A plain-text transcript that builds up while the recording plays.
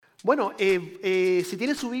Bueno, si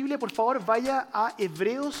tiene su Biblia, por favor, vaya a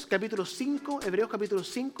Hebreos capítulo 5. Hebreos capítulo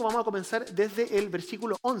 5, vamos a comenzar desde el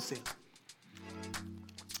versículo 11.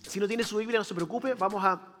 Si no tiene su Biblia, no se preocupe, vamos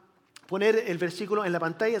a poner el versículo en la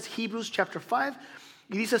pantalla, es Hebrews chapter 5,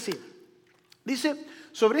 y dice así. Dice,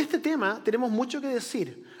 sobre este tema tenemos mucho que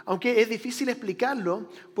decir, aunque es difícil explicarlo,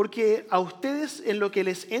 porque a ustedes en lo que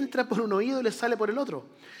les entra por un oído les sale por el otro.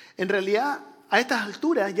 En realidad, a estas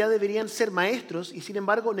alturas ya deberían ser maestros y sin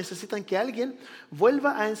embargo necesitan que alguien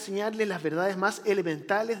vuelva a enseñarles las verdades más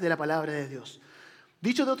elementales de la palabra de Dios.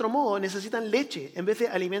 Dicho de otro modo, necesitan leche en vez de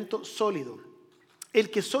alimento sólido. El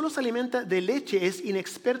que solo se alimenta de leche es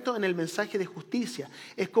inexperto en el mensaje de justicia,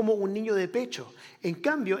 es como un niño de pecho. En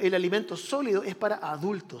cambio, el alimento sólido es para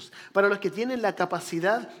adultos, para los que tienen la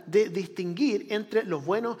capacidad de distinguir entre lo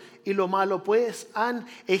bueno y lo malo, pues han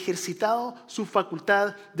ejercitado su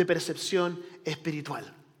facultad de percepción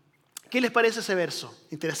espiritual. ¿Qué les parece ese verso?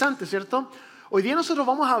 Interesante, ¿cierto? Hoy día nosotros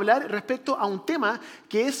vamos a hablar respecto a un tema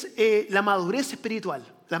que es la madurez espiritual.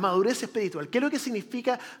 La madurez espiritual. ¿Qué es lo que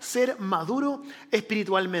significa ser maduro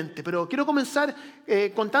espiritualmente? Pero quiero comenzar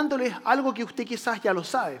contándoles algo que usted quizás ya lo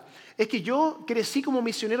sabe. Es que yo crecí como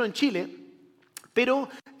misionero en Chile, pero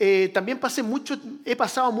también he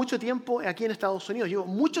pasado mucho tiempo aquí en Estados Unidos. Llevo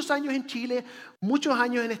muchos años en Chile, muchos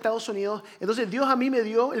años en Estados Unidos. Entonces Dios a mí me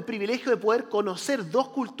dio el privilegio de poder conocer dos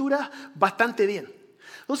culturas bastante bien.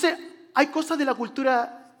 Entonces hay cosas de la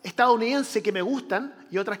cultura estadounidense que me gustan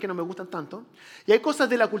y otras que no me gustan tanto. Y hay cosas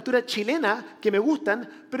de la cultura chilena que me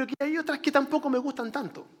gustan, pero que hay otras que tampoco me gustan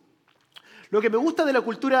tanto. Lo que me gusta de la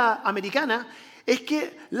cultura americana es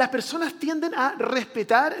que las personas tienden a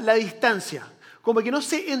respetar la distancia, como que no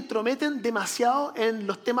se entrometen demasiado en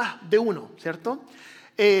los temas de uno, ¿cierto?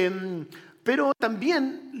 Pero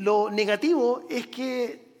también lo negativo es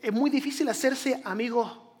que es muy difícil hacerse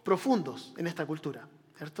amigos profundos en esta cultura,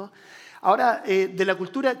 ¿cierto? Ahora, de la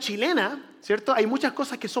cultura chilena, ¿cierto? Hay muchas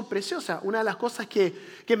cosas que son preciosas. Una de las cosas que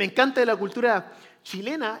me encanta de la cultura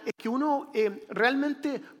chilena es que uno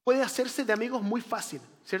realmente puede hacerse de amigos muy fácil,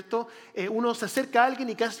 ¿cierto? Uno se acerca a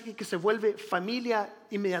alguien y casi que se vuelve familia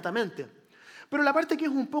inmediatamente. Pero la parte que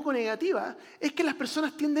es un poco negativa es que las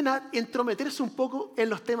personas tienden a entrometerse un poco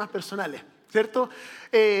en los temas personales, ¿cierto?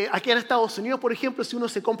 Aquí en Estados Unidos, por ejemplo, si uno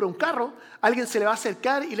se compra un carro, alguien se le va a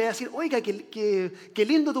acercar y le va a decir, oiga, qué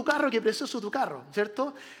lindo tu carro, qué precioso tu carro,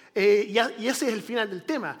 ¿cierto? Y ese es el final del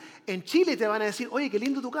tema. En Chile te van a decir, oye, qué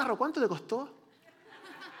lindo tu carro, ¿cuánto te costó?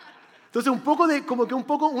 Entonces, como que un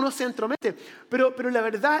poco uno se entromete. Pero la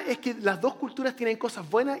verdad es que las dos culturas tienen cosas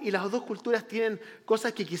buenas y las dos culturas tienen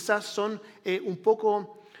cosas que quizás son un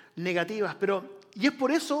poco negativas. Y es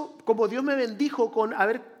por eso, como Dios me bendijo con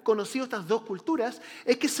haber conocido estas dos culturas,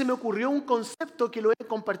 es que se me ocurrió un concepto que lo he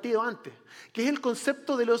compartido antes, que es el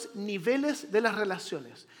concepto de los niveles de las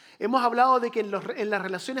relaciones. Hemos hablado de que en las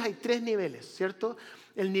relaciones hay tres niveles, ¿cierto?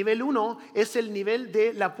 El nivel 1 es el nivel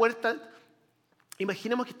de la puerta.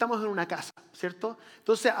 Imaginemos que estamos en una casa, ¿cierto?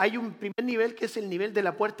 Entonces hay un primer nivel que es el nivel de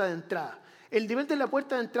la puerta de entrada. El nivel de la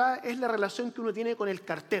puerta de entrada es la relación que uno tiene con el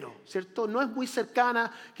cartero, ¿cierto? No es muy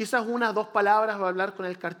cercana, quizás unas dos palabras va a hablar con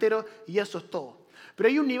el cartero y eso es todo. Pero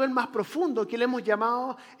hay un nivel más profundo que le hemos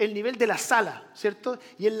llamado el nivel de la sala, ¿cierto?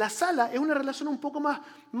 Y en la sala es una relación un poco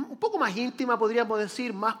más íntima, podríamos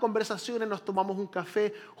decir, más conversaciones, nos tomamos un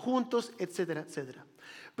café juntos, etcétera, etcétera.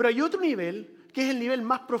 Pero hay otro nivel que es el nivel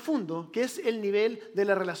más profundo, que es el nivel de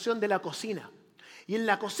la relación de la cocina. Y en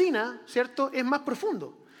la cocina, ¿cierto?, es más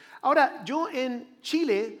profundo. Ahora, yo en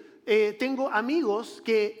Chile tengo amigos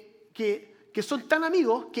que son tan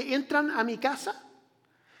amigos que entran a mi casa,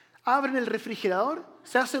 abren el refrigerador,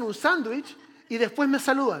 se hacen un sándwich y después me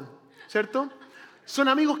saludan, ¿cierto? Son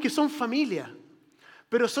amigos que son familia,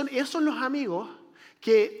 pero son esos los amigos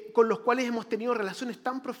con los cuales hemos tenido relaciones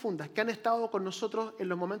tan profundas, que han estado con nosotros en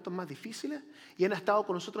los momentos más difíciles y han estado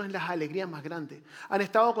con nosotros en las alegrías más grandes. Han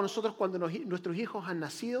estado con nosotros cuando nuestros hijos han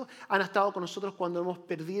nacido, han estado con nosotros cuando hemos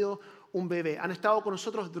perdido un bebé, han estado con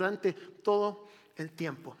nosotros durante todo el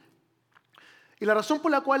tiempo. Y la razón por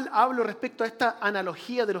la cual hablo respecto a esta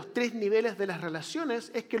analogía de los tres niveles de las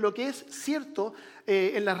relaciones es que lo que es cierto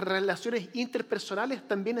en las relaciones interpersonales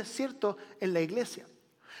también es cierto en la iglesia.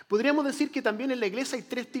 Podríamos decir que también en la iglesia hay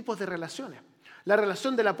tres tipos de relaciones. La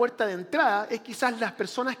relación de la puerta de entrada es quizás las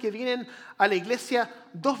personas que vienen a la iglesia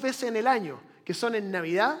 2 veces en el año, que son en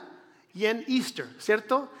Navidad y en Easter,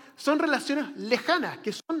 ¿cierto? Son relaciones lejanas,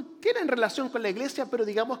 que tienen relación con la iglesia, pero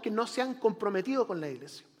digamos que no se han comprometido con la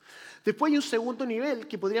iglesia. Después hay un segundo nivel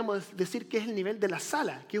que podríamos decir que es el nivel de la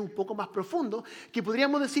sala, que es un poco más profundo, que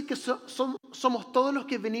podríamos decir que somos todos los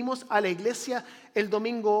que venimos a la iglesia el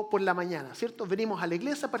domingo por la mañana, ¿cierto? Venimos a la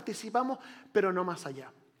iglesia, participamos, pero no más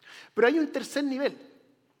allá. Pero hay un tercer nivel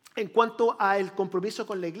en cuanto al compromiso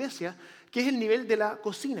con la iglesia, que es el nivel de la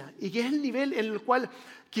cocina, y que es el nivel en el cual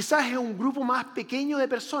quizás es un grupo más pequeño de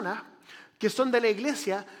personas que son de la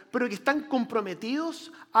iglesia, pero que están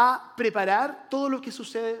comprometidos a preparar todo lo que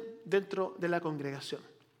sucede dentro de la congregación.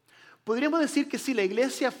 Podríamos decir que si la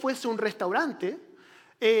iglesia fuese un restaurante,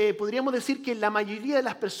 podríamos decir que la mayoría de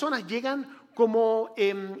las personas llegan como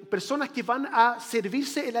personas que van a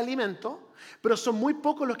servirse el alimento, pero son muy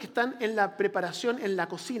pocos los que están en la preparación en la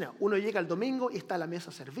cocina. Uno llega el domingo y está la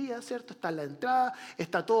mesa servida, ¿cierto? Está la entrada,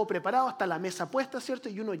 está todo preparado, está la mesa puesta, ¿cierto?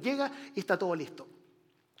 Y uno llega y está todo listo.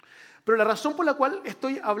 Pero la razón por la cual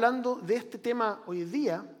estoy hablando de este tema hoy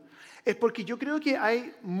día es porque yo creo que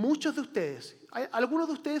hay muchos de ustedes, hay algunos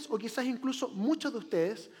de ustedes o quizás incluso muchos de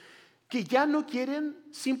ustedes que ya no quieren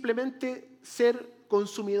simplemente ser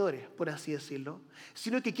consumidores, por así decirlo,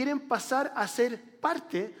 sino que quieren pasar a ser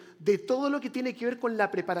parte de todo lo que tiene que ver con la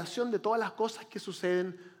preparación de todas las cosas que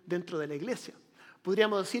suceden dentro de la iglesia.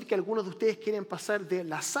 Podríamos decir que algunos de ustedes quieren pasar de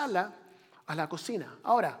la sala a la cocina.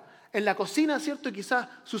 Ahora, en la cocina, ¿cierto? Quizás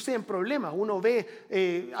suceden problemas. Uno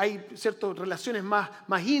ve, hay ciertas relaciones más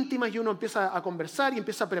íntimas y uno empieza a conversar y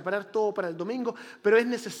empieza a preparar todo para el domingo, pero es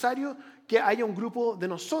necesario que haya un grupo de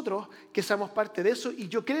nosotros que seamos parte de eso, y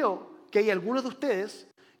yo creo que hay algunos de ustedes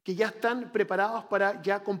que ya están preparados para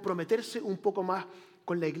ya comprometerse un poco más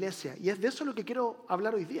con la iglesia. Y es de eso lo que quiero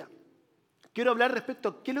hablar hoy día. Quiero hablar respecto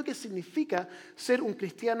a qué es lo que significa ser un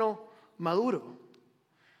cristiano maduro.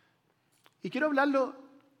 Y quiero hablarlo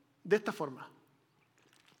de esta forma.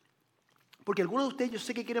 Porque algunos de ustedes yo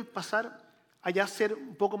sé que quieren pasar a ya ser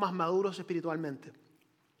un poco más maduros espiritualmente.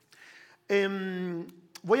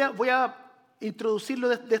 Voy a introducirlo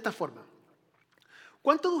de esta forma.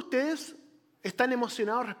 ¿Cuántos de ustedes están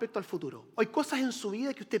emocionados respecto al futuro? Hay cosas en su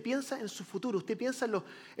vida que usted piensa en su futuro, usted piensa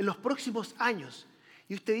en los próximos años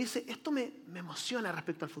y usted dice, esto me emociona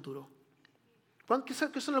respecto al futuro.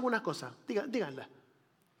 ¿Qué son algunas cosas? Díganlas.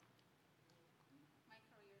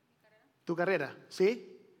 Tu carrera,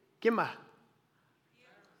 ¿sí? ¿Quién más?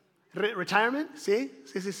 Retirement, ¿sí?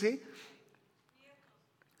 Sí.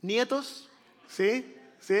 Nietos, ¿sí?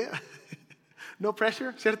 No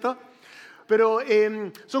pressure, ¿cierto? Pero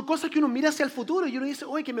son cosas que uno mira hacia el futuro y uno dice,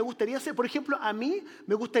 oye, que me gustaría hacer. Por ejemplo, a mí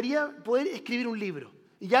me gustaría poder escribir un libro.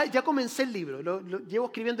 Y ya comencé el libro, llevo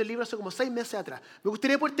escribiendo el libro hace como 6 meses atrás. Me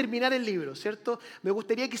gustaría poder terminar el libro, ¿cierto? Me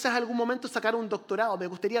gustaría quizás en algún momento sacar un doctorado, me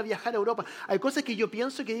gustaría viajar a Europa. Hay cosas que yo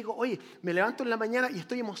pienso que digo, oye, me levanto en la mañana y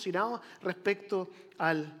estoy emocionado respecto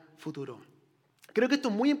al futuro. Creo que esto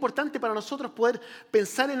es muy importante para nosotros poder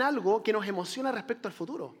pensar en algo que nos emociona respecto al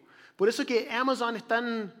futuro. Por eso que Amazon es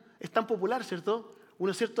tan popular, ¿cierto?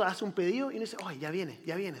 Uno, ¿cierto?, hace un pedido y uno dice, oh, ya viene,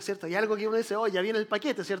 ¿cierto? Hay algo que uno dice, oh, ya viene el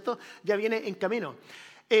paquete, ¿cierto? Ya viene en camino.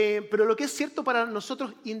 Pero lo que es cierto para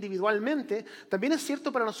nosotros individualmente, también es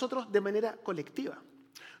cierto para nosotros de manera colectiva.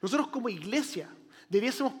 Nosotros como iglesia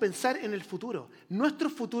debiésemos pensar en el futuro, nuestro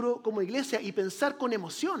futuro como iglesia, y pensar con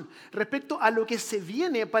emoción respecto a lo que se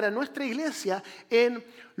viene para nuestra iglesia en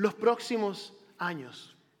los próximos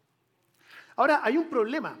años. Ahora, hay un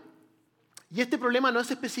problema. Y este problema no es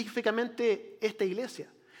específicamente esta iglesia,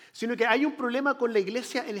 sino que hay un problema con la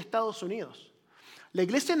iglesia en Estados Unidos. La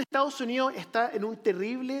iglesia en Estados Unidos está en un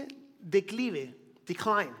terrible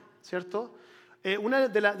decline, ¿cierto? Una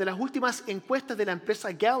de las últimas encuestas de la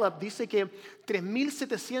empresa Gallup dice que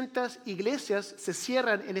 3.700 iglesias se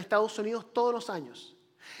cierran en Estados Unidos todos los años.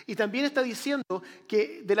 Y también está diciendo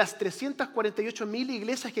que de las 348.000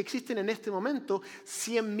 iglesias que existen en este momento,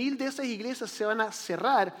 100.000 de esas iglesias se van a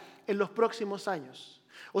cerrar en los próximos años.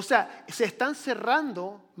 O sea, se están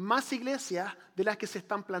cerrando más iglesias de las que se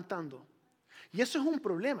están plantando. Y eso es un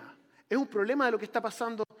problema de lo que está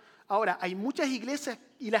pasando ahora. Hay muchas iglesias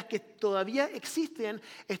y las que todavía existen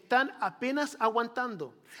están apenas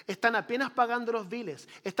aguantando, están apenas pagando los biles,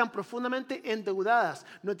 están profundamente endeudadas,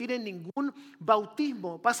 no tienen ningún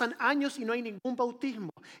bautismo, pasan años y no hay ningún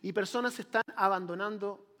bautismo y personas están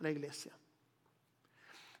abandonando la iglesia.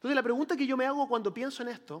 Entonces la pregunta que yo me hago cuando pienso en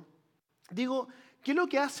esto, digo, ¿qué es lo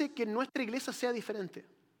que hace que nuestra iglesia sea diferente?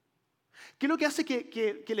 ¿Qué es lo que hace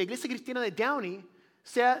que la iglesia cristiana de Downey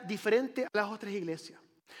sea diferente a las otras iglesias?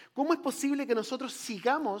 ¿Cómo es posible que nosotros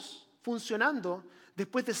sigamos funcionando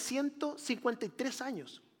después de 153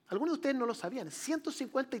 años? Algunos de ustedes no lo sabían.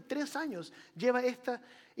 153 años lleva esta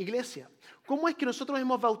iglesia. ¿Cómo es que nosotros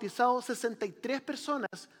hemos bautizado 63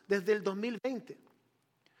 personas desde el 2020?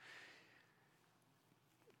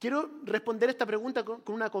 Quiero responder esta pregunta con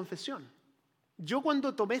una confesión. Yo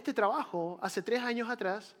cuando tomé este trabajo hace 3 años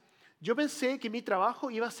atrás, yo pensé que mi trabajo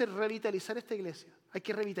iba a ser revitalizar esta iglesia. Hay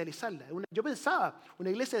que revitalizarla. Yo pensaba, una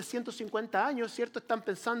iglesia de 150 años, ¿cierto? Están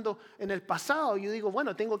pensando en el pasado. Y yo digo,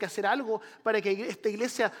 bueno, tengo que hacer algo para que esta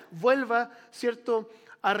iglesia vuelva, ¿cierto?,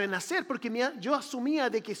 a renacer. Porque yo asumía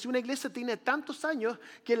de que si una iglesia tiene tantos años,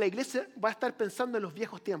 que la iglesia va a estar pensando en los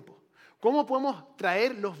viejos tiempos. ¿Cómo podemos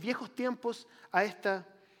traer los viejos tiempos a esta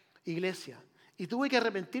iglesia? Y tuve que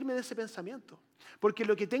arrepentirme de ese pensamiento. Porque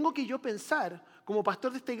lo que tengo que yo pensar como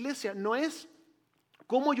pastor de esta iglesia no es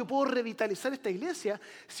cómo yo puedo revitalizar esta iglesia,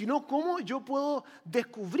 sino cómo yo puedo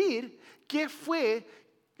descubrir qué fue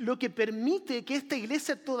lo que permite que esta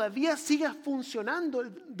iglesia todavía siga funcionando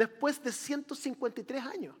después de 153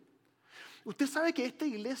 años. ¿Usted sabe que esta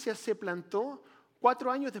iglesia se plantó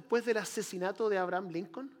 4 años después del asesinato de Abraham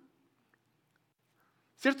Lincoln?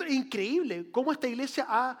 ¿Cierto? Es increíble cómo esta iglesia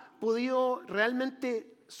ha podido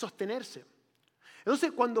realmente sostenerse.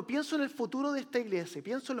 Entonces, cuando pienso en el futuro de esta iglesia,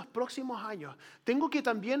 pienso en los próximos años,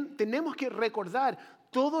 tenemos que recordar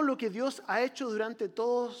todo lo que Dios ha hecho durante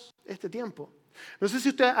todo este tiempo. No sé si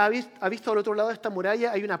usted ha visto al otro lado de esta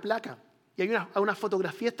muralla, hay una placa y hay unas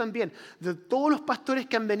fotografías también de todos los pastores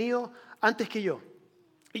que han venido antes que yo.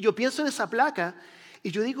 Y yo pienso en esa placa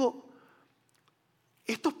y yo digo,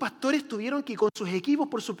 estos pastores tuvieron que, con sus equipos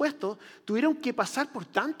por supuesto, tuvieron que pasar por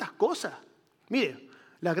tantas cosas. Mire,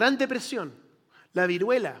 la Gran Depresión, la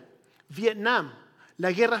viruela, Vietnam,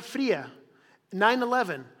 la Guerra Fría,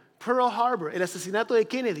 9/11, Pearl Harbor, el asesinato de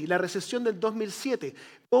Kennedy, la recesión del 2007,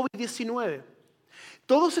 COVID-19.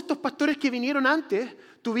 Todos estos pastores que vinieron antes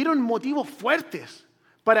tuvieron motivos fuertes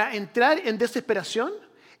para entrar en desesperación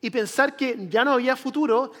y pensar que ya no había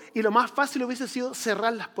futuro y lo más fácil hubiese sido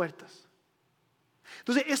cerrar las puertas.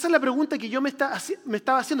 Entonces, esa es la pregunta que yo me estaba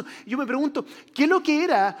haciendo. Yo me pregunto, ¿qué es lo que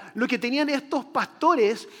era lo que tenían estos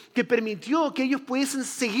pastores que permitió que ellos pudiesen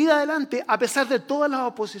seguir adelante a pesar de toda la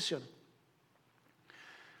oposición?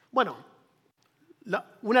 Bueno,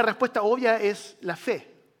 una respuesta obvia es la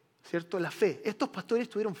fe, ¿cierto? La fe. Estos pastores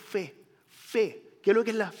tuvieron fe. ¿Qué es lo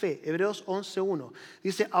que es la fe? Hebreos 11:1.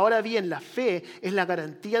 Dice, ahora bien, la fe es la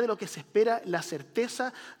garantía de lo que se espera, la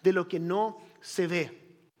certeza de lo que no se ve.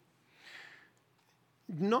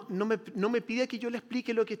 No me pida que yo le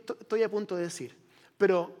explique lo que estoy a punto de decir,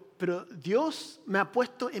 pero Dios me ha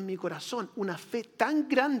puesto en mi corazón una fe tan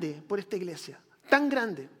grande por esta iglesia, tan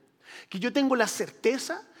grande, que yo tengo la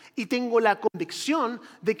certeza y tengo la convicción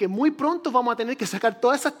de que muy pronto vamos a tener que sacar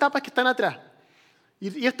todas esas tapas que están atrás.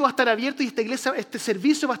 Y esto va a estar abierto y esta iglesia, este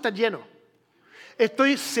servicio va a estar lleno.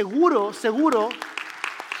 Estoy seguro. O sea,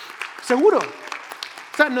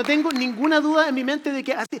 no tengo ninguna duda en mi mente de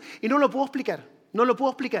que así, y no lo puedo explicar,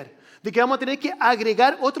 de que vamos a tener que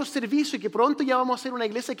agregar otros servicios y que pronto ya vamos a ser una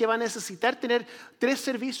iglesia que va a necesitar tener 3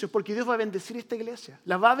 servicios porque Dios va a bendecir esta iglesia,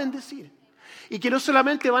 la va a bendecir. Y que no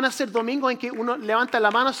solamente van a ser domingos en que uno levanta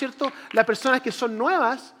la mano, ¿cierto?, las personas que son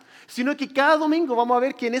nuevas, sino que cada domingo vamos a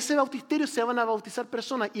ver que en ese bautisterio se van a bautizar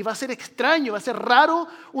personas y va a ser extraño, va a ser raro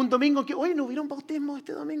un domingo que, oye, no hubiera un bautismo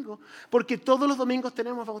este domingo, porque todos los domingos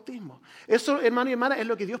tenemos bautismo. Eso, hermano y hermana, es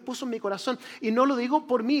lo que Dios puso en mi corazón y no lo digo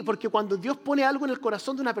por mí, porque cuando Dios pone algo en el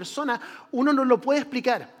corazón de una persona, uno no lo puede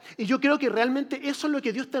explicar. Y yo creo que realmente eso es lo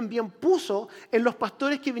que Dios también puso en los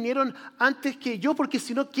pastores que vinieron antes que yo, porque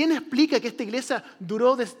si no, ¿quién explica que esta iglesia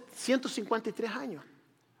duró de 153 años?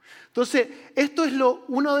 Entonces, esto es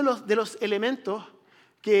uno de los elementos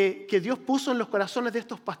que Dios puso en los corazones de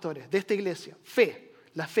estos pastores, de esta iglesia. Fe,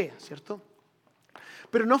 la fe, ¿cierto?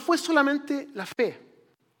 Pero no fue solamente la fe.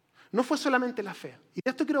 Y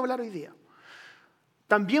de esto quiero hablar hoy día.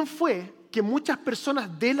 También fue que muchas personas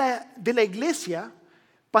de la iglesia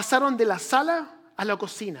pasaron de la sala a la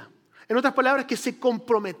cocina. En otras palabras, que se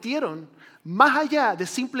comprometieron más allá de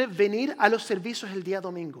simple venir a los servicios el día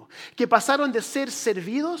domingo, que pasaron de ser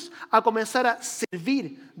servidos a comenzar a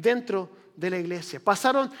servir dentro de la iglesia.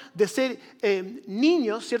 Pasaron de ser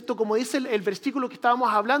niños, ¿cierto? Como dice el versículo que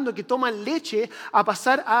estábamos hablando, que toman leche, a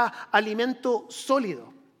pasar a alimento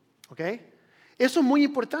sólido. ¿Ok? Eso es muy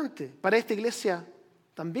importante para esta iglesia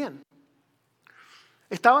también.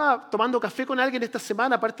 Estaba tomando café con alguien esta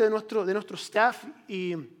semana, parte de nuestro staff,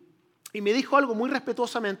 y me dijo algo muy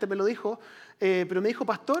respetuosamente, me lo dijo, pero me dijo,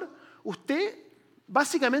 pastor, usted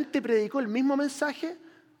básicamente predicó el mismo mensaje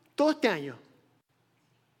todo este año.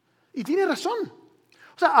 Y tiene razón.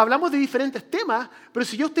 O sea, hablamos de diferentes temas, pero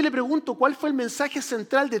si yo a usted le pregunto cuál fue el mensaje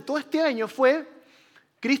central de todo este año, fue,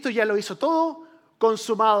 Cristo ya lo hizo todo,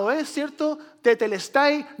 consumado es, ¿cierto?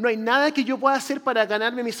 Tetelestai, no hay nada que yo pueda hacer para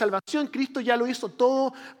ganarme mi salvación. Cristo ya lo hizo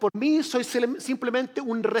todo por mí. Soy simplemente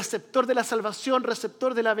un receptor de la salvación,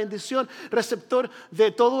 receptor de la bendición, receptor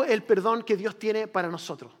de todo el perdón que Dios tiene para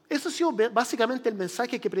nosotros. Eso ha sido básicamente el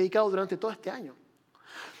mensaje que he predicado durante todo este año.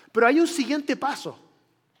 Pero hay un siguiente paso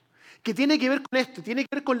que tiene que ver con esto, tiene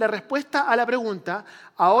que ver con la respuesta a la pregunta,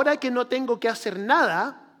 ahora que no tengo que hacer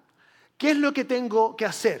nada, ¿qué es lo que tengo que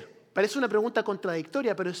hacer? Parece una pregunta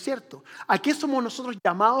contradictoria, pero es cierto. ¿A qué somos nosotros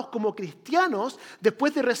llamados como cristianos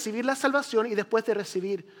después de recibir la salvación y después de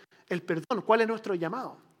recibir el perdón? ¿Cuál es nuestro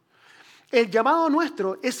llamado? El llamado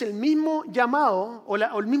nuestro es el mismo llamado o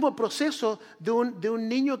el mismo proceso de un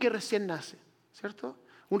niño que recién nace, ¿cierto?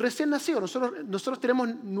 Un recién nacido, nosotros tenemos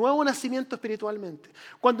nuevo nacimiento espiritualmente.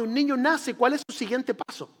 Cuando un niño nace, ¿cuál es su siguiente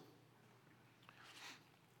paso?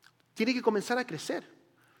 Tiene que comenzar a crecer.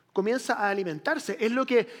 Comienza a alimentarse. Es lo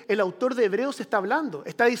que el autor de Hebreos está hablando.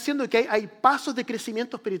 Está diciendo que hay pasos de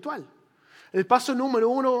crecimiento espiritual. El paso número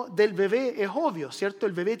 1 del bebé es obvio, ¿cierto?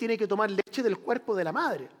 El bebé tiene que tomar leche del cuerpo de la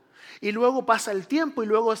madre. Y luego pasa el tiempo y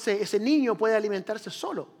luego ese niño puede alimentarse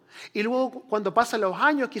solo. Y luego cuando pasan los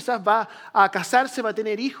años quizás va a casarse, va a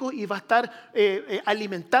tener hijos y va a estar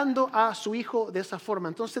alimentando a su hijo de esa forma.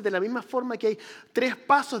 Entonces, de la misma forma que hay 3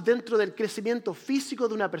 pasos dentro del crecimiento físico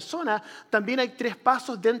de una persona, también hay 3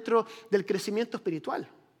 pasos dentro del crecimiento espiritual.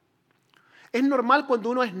 Es normal cuando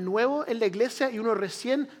uno es nuevo en la iglesia y uno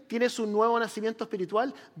recién tiene su nuevo nacimiento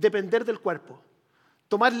espiritual, depender del cuerpo.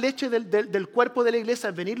 Tomar leche del cuerpo de la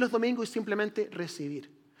iglesia, venir los domingos y simplemente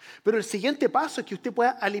recibir. Pero el siguiente paso es que usted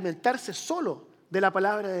pueda alimentarse solo de la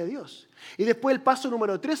palabra de Dios. Y después el paso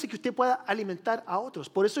número 3 es que usted pueda alimentar a otros.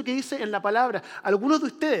 Por eso que dice en la palabra, algunos de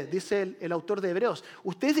ustedes, dice el autor de Hebreos,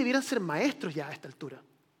 ustedes debieran ser maestros ya a esta altura.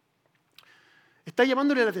 Está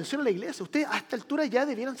llamándole la atención a la iglesia. Ustedes a esta altura ya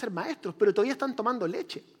debieran ser maestros, pero todavía están tomando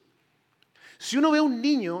leche. Si uno ve a un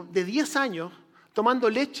niño de 10 años tomando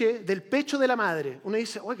leche del pecho de la madre, uno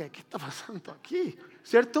dice, oiga, ¿qué está pasando aquí?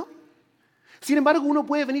 ¿Cierto? Sin embargo, uno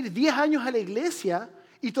puede venir 10 años a la iglesia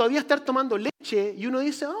y todavía estar tomando leche y uno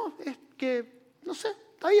dice, es que, no sé,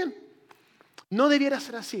 está bien. No debiera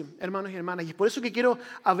ser así, hermanos y hermanas. Y es por eso que quiero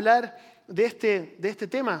hablar de este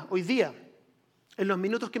tema hoy día, en los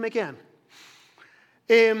minutos que me quedan.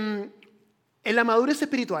 En la madurez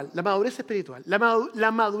espiritual, la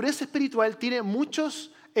madurez espiritual tiene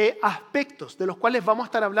muchos aspectos de los cuales vamos a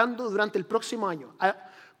estar hablando durante el próximo año.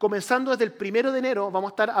 Comenzando desde el 1 de enero vamos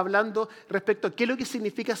a estar hablando respecto a qué es lo que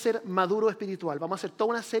significa ser maduro espiritual. Vamos a hacer toda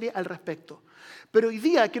una serie al respecto. Pero hoy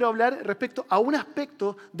día quiero hablar respecto a un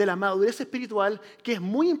aspecto de la madurez espiritual que es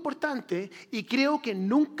muy importante y creo que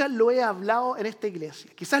nunca lo he hablado en esta iglesia.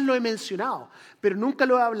 Quizás lo he mencionado, pero nunca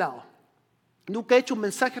lo he hablado. Nunca he hecho un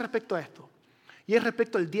mensaje respecto a esto. Y es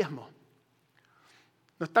respecto al diezmo.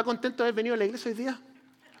 ¿No está contento de haber venido a la iglesia hoy día?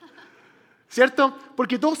 ¿Cierto?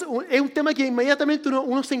 Porque es un tema que inmediatamente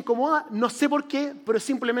uno se incomoda, no sé por qué, pero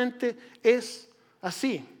simplemente es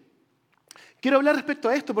así. Quiero hablar respecto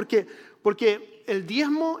a esto porque el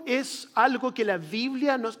diezmo es algo que la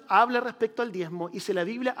Biblia nos habla respecto al diezmo, y si la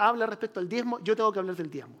Biblia habla respecto al diezmo, yo tengo que hablar del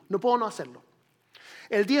diezmo. No puedo no hacerlo.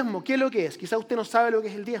 El diezmo, ¿qué es lo que es? Quizá usted no sabe lo que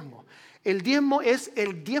es el diezmo. El diezmo es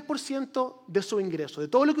el 10% de su ingreso. De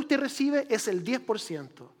todo lo que usted recibe es el 10%.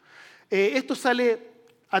 Esto sale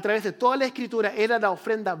a través de toda la Escritura. Era la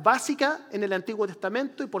ofrenda básica en el Antiguo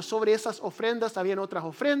Testamento y por sobre esas ofrendas habían otras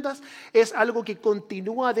ofrendas. Es algo que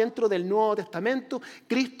continúa dentro del Nuevo Testamento.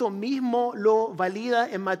 Cristo mismo lo valida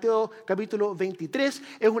en Mateo capítulo 23.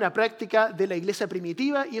 Es una práctica de la iglesia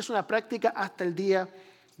primitiva y es una práctica hasta el día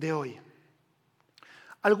de hoy.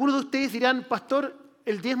 Algunos de ustedes dirán, pastor,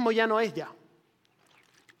 el diezmo ya no es ya.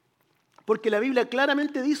 Porque la Biblia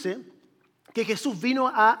claramente dice que Jesús vino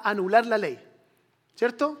a anular la ley.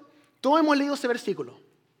 ¿Cierto? Todos hemos leído ese versículo.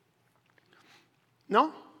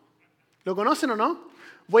 ¿No? ¿Lo conocen o no?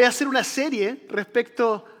 Voy a hacer una serie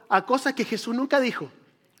respecto a cosas que Jesús nunca dijo.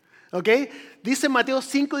 ¿Ok? Dice en Mateo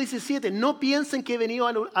 5:17, no piensen que he venido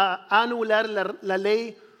a anular la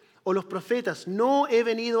ley o los profetas. No he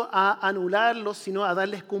venido a anularlos, sino a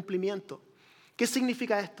darles cumplimiento. ¿Qué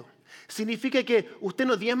significa esto? Significa que usted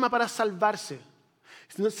no diezma para salvarse.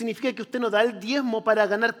 Significa que usted no da el diezmo para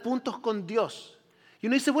ganar puntos con Dios. Y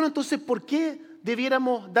uno dice, bueno, entonces, ¿por qué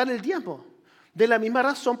debiéramos dar el diezmo? De la misma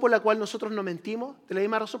razón por la cual nosotros no mentimos, de la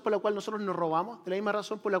misma razón por la cual nosotros no robamos, de la misma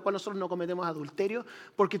razón por la cual nosotros no cometemos adulterio,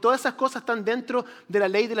 porque todas esas cosas están dentro de la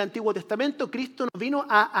ley del Antiguo Testamento. Cristo no vino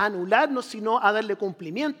a anularnos, sino a darle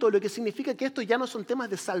cumplimiento, lo que significa que estos ya no son temas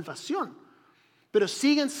de salvación, pero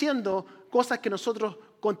siguen siendo cosas que nosotros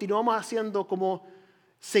continuamos haciendo como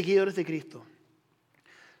seguidores de Cristo.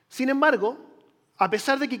 Sin embargo, A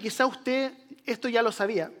pesar de que quizá usted esto ya lo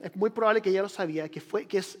sabía, es muy probable que ya lo sabía, que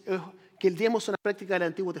el diezmo es una práctica del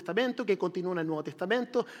Antiguo Testamento, que continúa en el Nuevo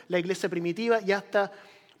Testamento, la iglesia primitiva y hasta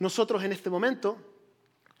nosotros en este momento.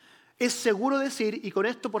 Es seguro decir, y con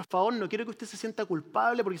esto por favor no quiero que usted se sienta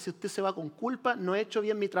culpable, porque si usted se va con culpa, no he hecho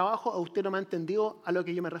bien mi trabajo o usted no me ha entendido a lo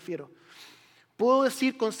que yo me refiero. Puedo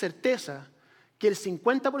decir con certeza que el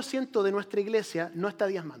 50% de nuestra iglesia no está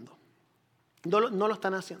diezmando. No lo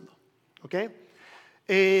están haciendo. ¿Ok?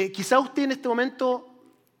 Quizá usted en este momento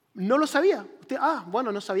no lo sabía. Usted,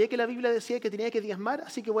 bueno, no sabía que la Biblia decía que tenía que diezmar,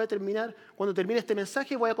 así que cuando termine este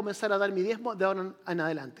mensaje, voy a comenzar a dar mi diezmo de ahora en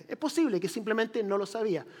adelante. Es posible que simplemente no lo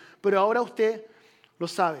sabía, pero ahora usted lo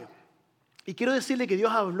sabe. Y quiero decirle que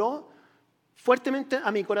Dios habló fuertemente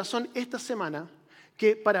a mi corazón esta semana,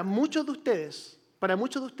 que para muchos de ustedes,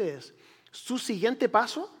 su siguiente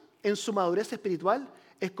paso en su madurez espiritual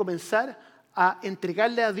es comenzar a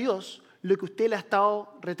entregarle a Dios lo que usted le ha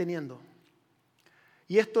estado reteniendo.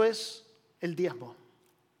 Y esto es el diezmo.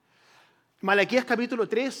 Malaquías capítulo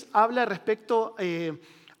 3 habla respecto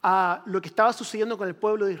a lo que estaba sucediendo con el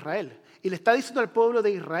pueblo de Israel. Y le está diciendo al pueblo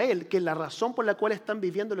de Israel que la razón por la cual están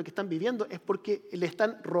viviendo lo que están viviendo es porque le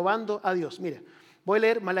están robando a Dios. Mire, voy a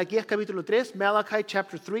leer Malaquías capítulo 3, Malachi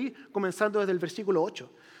chapter 3, comenzando desde el versículo 8.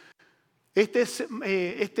 Este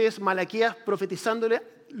es Malaquías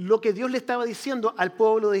profetizándole lo que Dios le estaba diciendo al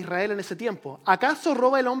pueblo de Israel en ese tiempo. ¿Acaso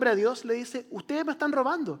roba el hombre a Dios? Le dice, ustedes me están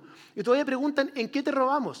robando. Y todavía preguntan, ¿en qué te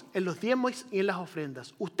robamos? En los diezmos y en las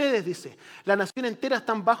ofrendas. Ustedes, dice, la nación entera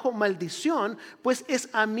están bajo maldición, pues es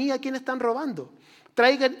a mí a quien están robando.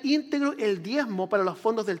 Traigan íntegro el diezmo para los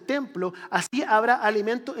fondos del templo, así habrá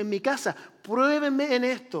alimento en mi casa. Pruébenme en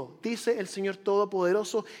esto, dice el Señor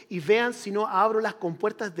Todopoderoso, y vean si no abro las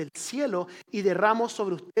compuertas del cielo y derramo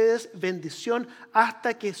sobre ustedes bendición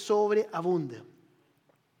hasta que sobreabunde.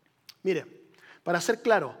 Mire, para ser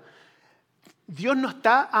claro, Dios no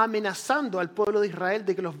está amenazando al pueblo de Israel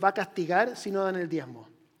de que los va a castigar si no dan el diezmo.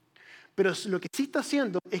 Pero lo que sí está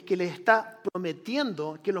haciendo es que les está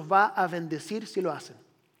prometiendo que los va a bendecir si lo hacen.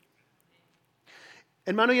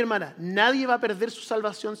 Hermano y hermana, nadie va a perder su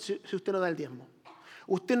salvación si usted no da el diezmo.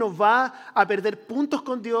 Usted no va a perder puntos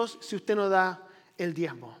con Dios si usted no da el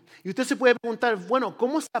diezmo. Y usted se puede preguntar, bueno,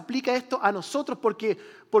 ¿cómo se aplica esto a nosotros?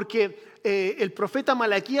 Porque el profeta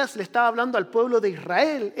Malaquías le estaba hablando al pueblo de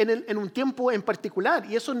Israel en un tiempo en particular.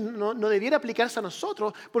 Y eso no debiera aplicarse a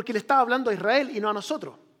nosotros porque le estaba hablando a Israel y no a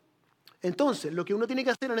nosotros. Entonces, lo que uno tiene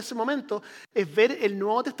que hacer en ese momento es ver el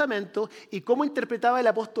Nuevo Testamento y cómo interpretaba el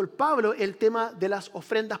apóstol Pablo el tema de las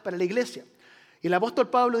ofrendas para la iglesia. Y el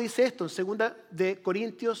apóstol Pablo dice esto en 2 de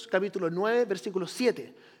Corintios capítulo 9, versículo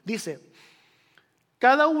 7. Dice,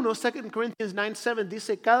 cada uno, 2 Corinthians 9, 7,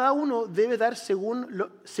 dice, cada uno debe dar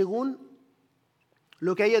según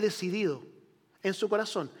lo que haya decidido en su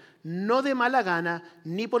corazón, no de mala gana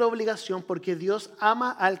ni por obligación, porque Dios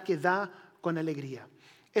ama al que da con alegría.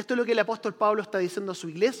 Esto es lo que el apóstol Pablo está diciendo a su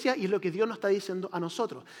iglesia y es lo que Dios nos está diciendo a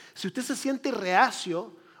nosotros. Si usted se siente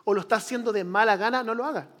reacio o lo está haciendo de mala gana, no lo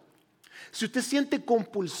haga. Si usted siente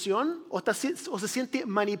compulsión o se siente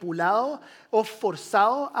manipulado o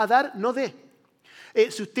forzado a dar, no dé.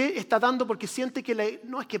 Si usted está dando porque siente que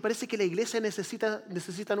es que parece que la iglesia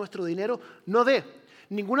necesita nuestro dinero, no dé.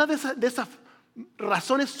 Ninguna de esas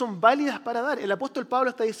razones son válidas para dar. El apóstol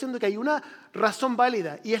Pablo está diciendo que hay una razón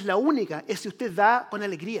válida y es la única, es si usted da con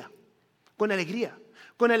alegría. Con alegría.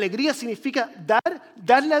 Con alegría significa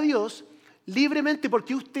darle a Dios libremente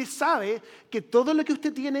porque usted sabe que todo lo que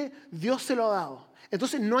usted tiene, Dios se lo ha dado.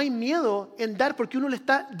 Entonces no hay miedo en dar porque uno le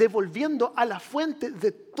está devolviendo a la fuente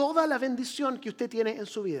de toda la bendición que usted tiene en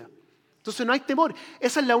su vida. Entonces no hay temor.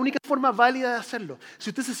 Esa es la única forma válida de hacerlo.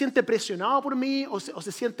 Si usted se siente presionado por mí o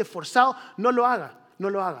se siente forzado, no lo haga.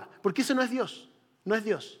 No lo haga. Porque eso no es Dios. No es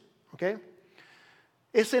Dios. ¿Ok? Ese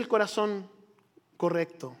es el corazón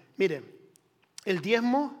correcto. Mire, el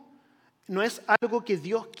diezmo no es algo que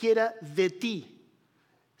Dios quiera de ti,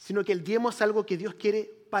 sino que el diezmo es algo que Dios quiere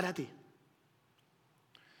para ti.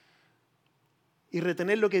 Y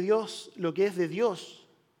retener lo que es de Dios.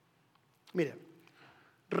 Mire,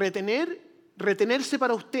 retenerse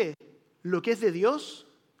para usted lo que es de Dios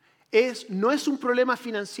no es un problema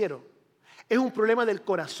financiero, es un problema del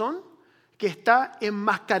corazón que está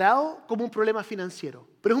enmascarado como un problema financiero,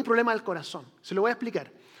 pero es un problema del corazón. Se lo voy a explicar.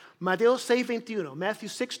 Mateo 6:21, Matthew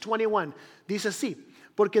 6:21, dice así,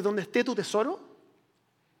 porque donde esté tu tesoro,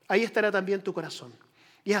 ahí estará también tu corazón.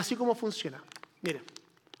 Y es así como funciona. Mire,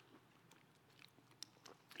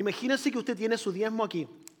 imagínense que usted tiene su diezmo aquí,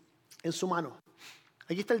 en su mano.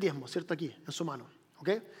 Aquí está el diezmo, ¿cierto? Aquí, en su mano. ¿Ok?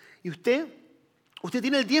 Y usted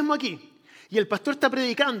tiene el diezmo aquí. Y el pastor está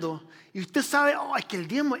predicando y usted sabe, es que el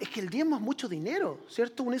diezmo es mucho dinero,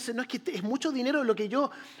 ¿cierto? Uno dice, no, es que es mucho dinero lo que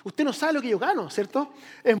usted no sabe lo que yo gano, ¿cierto?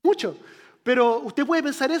 Es mucho. Pero usted puede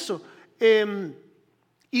pensar eso.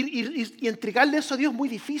 Y entregarle eso a Dios es muy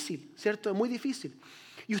difícil, ¿cierto? Es muy difícil.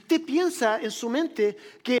 Y usted piensa en su mente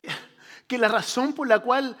que la razón por la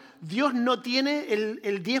cual Dios no tiene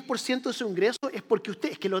el 10% de su ingreso es porque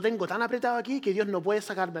es que lo tengo tan apretado aquí que Dios no puede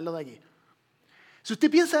sacármelo de aquí. Si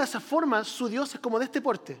usted piensa de esa forma, su Dios es como de este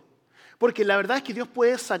porte. Porque la verdad es que Dios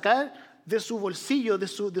puede sacar de su bolsillo, de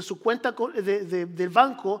su cuenta del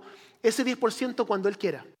banco, ese 10% cuando Él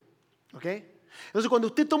quiera. ¿Ok? Entonces, cuando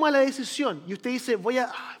usted toma la decisión y usted dice, voy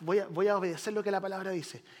a obedecer lo que la palabra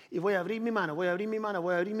dice, y voy a abrir mi mano,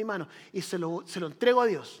 y se lo entrego a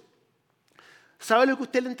Dios. ¿Sabe lo que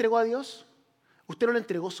usted le entregó a Dios? Usted no le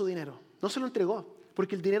entregó su dinero. No se lo entregó,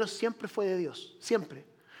 porque el dinero siempre fue de Dios, siempre.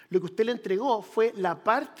 Lo que usted le entregó fue la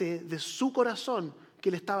parte de su corazón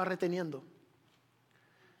que le estaba reteniendo.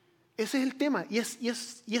 Ese es el tema. Y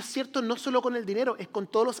es cierto no solo con el dinero, es con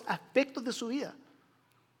todos los aspectos de su vida.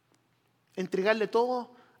 Entregarle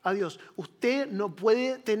todo a Dios. Usted no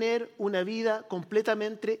puede tener una vida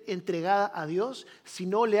completamente entregada a Dios si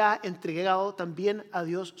no le ha entregado también a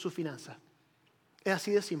Dios su finanza. Es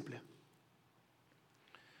así de simple.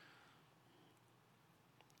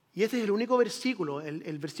 Y este es el único versículo,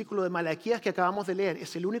 el versículo de Malaquías que acabamos de leer,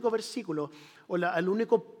 es el único versículo o la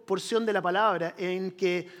única porción de la palabra en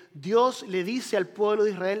que Dios le dice al pueblo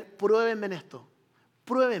de Israel, pruébenme en esto,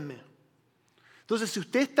 pruébenme. Entonces, si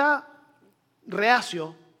usted está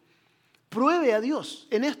reacio, pruebe a Dios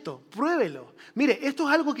en esto, pruébelo. Mire, esto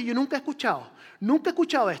es algo que yo nunca he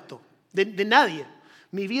escuchado esto de nadie.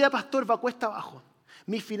 Mi vida, pastor, va cuesta abajo.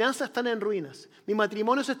 Mis finanzas están en ruinas. Mi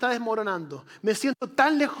matrimonio se está desmoronando. Me siento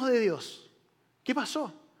tan lejos de Dios. ¿Qué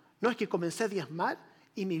pasó? No, es que comencé a diezmar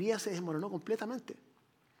y mi vida se desmoronó completamente.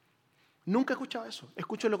 Nunca he escuchado eso.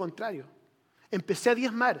 Escucho lo contrario. Empecé a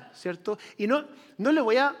diezmar, ¿cierto? Y no le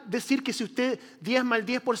voy a decir que si usted diezma el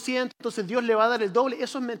 10%, entonces Dios le va a dar el doble.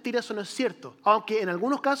 Eso es mentira, eso no es cierto. Aunque en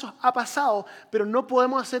algunos casos ha pasado, pero no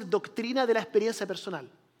podemos hacer doctrina de la experiencia personal.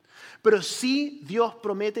 Pero sí Dios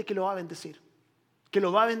promete que lo va a bendecir. Que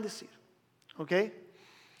lo va a bendecir. ¿Ok?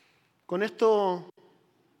 Con esto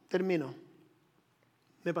termino.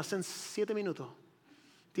 Me pasé en 7 minutos.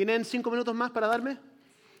 ¿Tienen 5 minutos más para darme?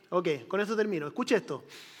 Ok, con esto termino. Escuche esto.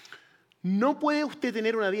 No puede usted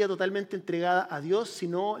tener una vida totalmente entregada a Dios si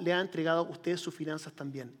no le ha entregado a usted sus finanzas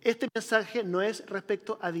también. Este mensaje no es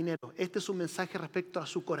respecto a dinero. Este es un mensaje respecto a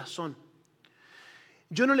su corazón.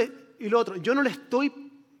 Yo no le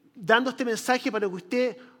estoy dando este mensaje para que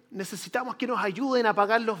usted... Necesitamos que nos ayuden a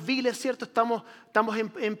pagar los biles, ¿cierto? Estamos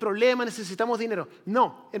en problemas, necesitamos dinero.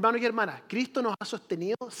 No, hermanos y hermanas, Cristo nos ha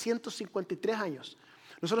sostenido 153 años.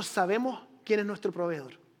 Nosotros sabemos quién es nuestro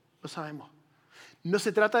proveedor, lo sabemos. No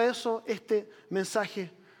se trata de eso este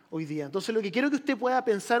mensaje hoy día. Entonces lo que quiero que usted pueda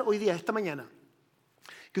pensar hoy día, esta mañana,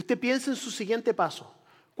 que usted piense en su siguiente paso.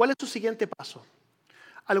 ¿Cuál es su siguiente paso?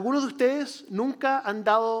 Algunos de ustedes nunca han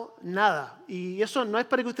dado nada. Y eso no es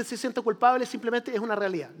para que usted se sienta culpable, simplemente es una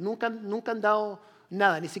realidad. Nunca han dado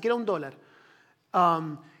nada, ni siquiera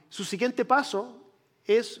 $1. Su siguiente paso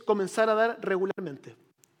es comenzar a dar regularmente.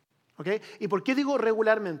 ¿Okay? ¿Y por qué digo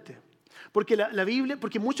regularmente? Porque la Biblia,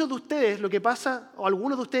 porque muchos de ustedes, lo que pasa, o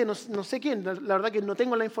algunos de ustedes, no sé quién, la verdad que no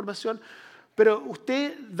tengo la información, pero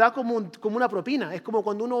usted da como una propina. Es como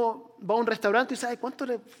cuando uno va a un restaurante y sabe, ¿cuánto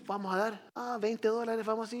le vamos a dar? $20,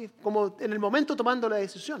 vamos así, como en el momento tomando la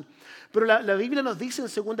decisión. Pero la Biblia nos dice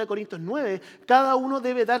en 2 Corintios 9, cada uno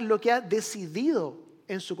debe dar lo que ha decidido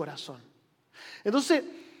en su corazón. Entonces,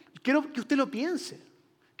 quiero que usted lo piense.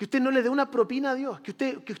 Que usted no le dé una propina a Dios, que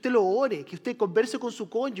usted lo ore, que usted converse con su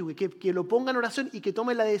cónyuge, que lo ponga en oración y que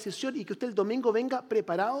tome la decisión y que usted el domingo venga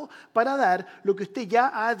preparado para dar lo que usted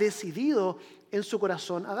ya ha decidido en su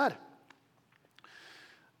corazón a dar.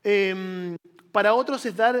 Para otros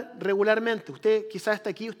es dar regularmente. Usted quizás está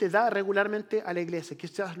aquí, usted da regularmente a la iglesia.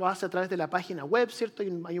 Quizás lo hace a través de la página web, ¿cierto?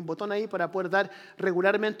 Hay un botón ahí para poder dar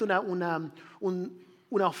regularmente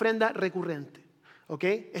una ofrenda recurrente.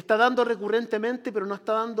 ¿Okay? Está dando recurrentemente, pero no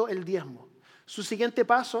está dando el diezmo. Su siguiente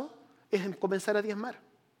paso es comenzar a diezmar.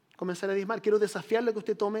 Quiero desafiarle a que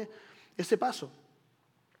usted tome ese paso.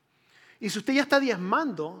 Y si usted ya está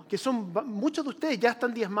diezmando, que muchos de ustedes ya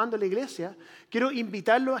están diezmando en la iglesia, quiero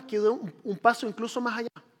invitarlo a que dé un paso incluso más allá.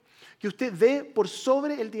 Que usted dé por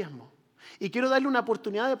sobre el diezmo. Y quiero darle una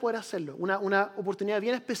oportunidad de poder hacerlo, una oportunidad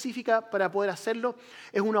bien específica para poder hacerlo.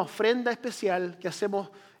 Es una ofrenda especial que hacemos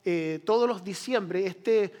todos los diciembre.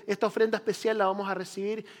 Esta ofrenda especial la vamos a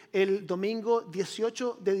recibir el domingo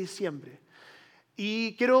 18 de diciembre.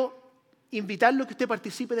 Y quiero invitarlo a que usted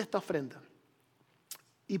participe de esta ofrenda.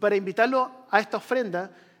 Y para invitarlo a esta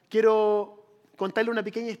ofrenda, quiero contarle una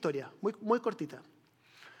pequeña historia, muy, muy cortita.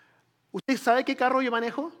 ¿Usted sabe qué carro yo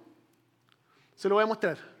manejo? Se lo voy a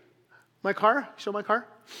mostrar. My car, show my car.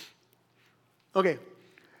 Ok.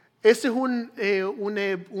 Ese es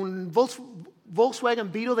un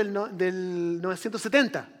Volkswagen Beetle del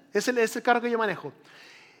 970. Es el carro que yo manejo.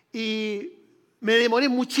 Y me demoré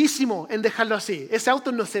muchísimo en dejarlo así. Ese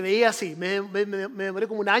auto no se veía así. Me demoré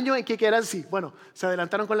como un año en que quedara así. Bueno, se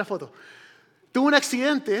adelantaron con la foto. Tuve un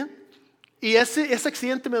accidente y ese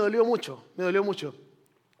accidente me dolió mucho. Me dolió mucho.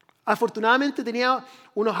 Afortunadamente tenía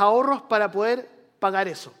unos ahorros para poder pagar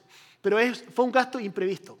eso. Pero fue un gasto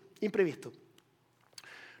imprevisto.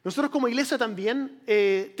 Nosotros como iglesia también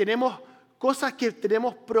tenemos cosas que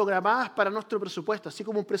tenemos programadas para nuestro presupuesto. Así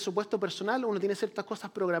como un presupuesto personal, uno tiene ciertas cosas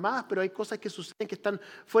programadas, pero hay cosas que suceden que están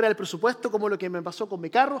fuera del presupuesto, como lo que me pasó con mi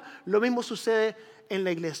carro. Lo mismo sucede en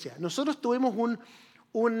la iglesia. Nosotros tuvimos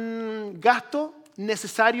un gasto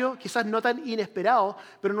necesario, quizás no tan inesperado,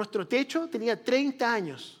 pero nuestro techo tenía 30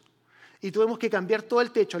 años. Y tuvimos que cambiar todo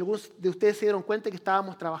el techo. Algunos de ustedes se dieron cuenta que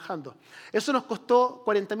estábamos trabajando. Eso nos costó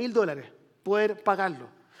 $40,000 poder pagarlo.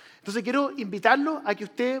 Entonces quiero invitarlo a que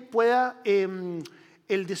usted pueda, el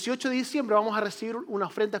 18 de diciembre vamos a recibir una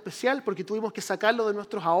ofrenda especial porque tuvimos que sacarlo de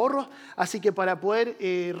nuestros ahorros. Así que para poder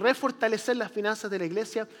refortalecer las finanzas de la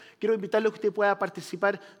iglesia, quiero invitarlo a que usted pueda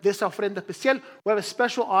participar de esa ofrenda especial. We have a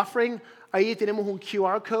special offering. Ahí tenemos un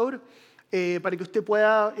QR code. Para que usted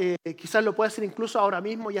pueda, quizás lo pueda hacer incluso ahora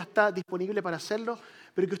mismo, ya está disponible para hacerlo,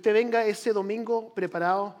 pero que usted venga ese domingo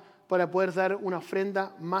preparado para poder dar una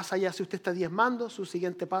ofrenda más allá. Si usted está diezmando, su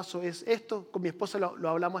siguiente paso es esto. Con mi esposa lo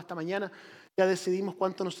hablamos esta mañana, ya decidimos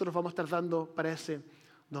cuánto nosotros vamos a estar dando para ese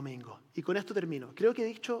domingo. Y con esto termino. Creo que he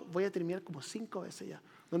dicho, voy a terminar como 5 veces ya.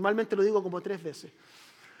 Normalmente lo digo como 3 veces.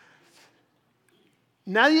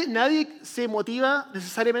 Nadie se motiva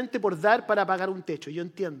necesariamente por dar para pagar un techo, yo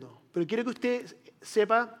entiendo. Pero quiero que usted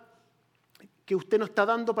sepa que usted no está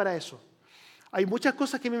dando para eso. Hay muchas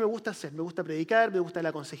cosas que a mí me gusta hacer. Me gusta predicar, me gusta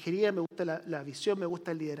la consejería, me gusta la visión, me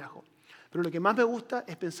gusta el liderazgo. Pero lo que más me gusta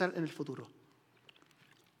es pensar en el futuro.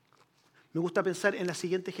 Me gusta pensar en la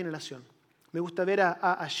siguiente generación. Me gusta ver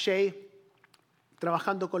a Shay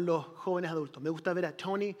trabajando con los jóvenes adultos. Me gusta ver a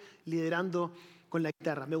Tony liderando con la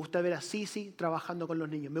guitarra. Me gusta ver a Sisi trabajando con los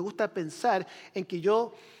niños. Me gusta pensar en que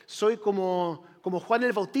yo soy como Juan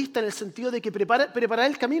el Bautista en el sentido de que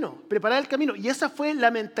preparar el camino. Y esa fue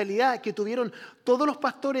la mentalidad que tuvieron todos los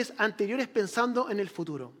pastores anteriores pensando en el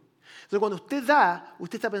futuro. Entonces cuando usted da,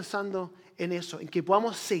 usted está pensando en eso, en que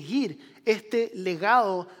podamos seguir este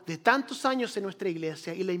legado de tantos años en nuestra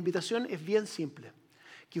iglesia. Y la invitación es bien simple.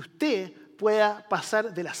 Que usted pueda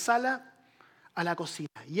pasar de la sala a la cocina.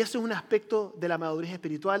 Y ese es un aspecto de la madurez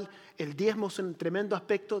espiritual. El diezmo es un tremendo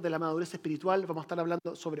aspecto de la madurez espiritual. Vamos a estar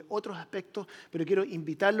hablando sobre otros aspectos, pero quiero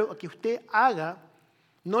invitarlo a que usted haga,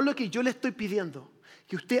 no lo que yo le estoy pidiendo,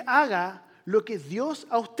 que usted haga lo que Dios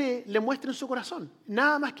a usted le muestra en su corazón.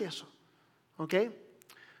 Nada más que eso. ¿Ok?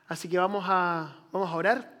 Así que vamos a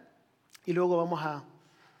orar y luego vamos a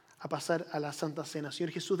pasar a la Santa Cena.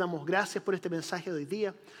 Señor Jesús, damos gracias por este mensaje de hoy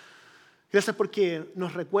día. Gracias porque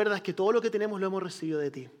nos recuerdas que todo lo que tenemos lo hemos recibido de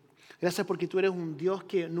ti. Gracias porque tú eres un Dios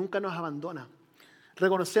que nunca nos abandona.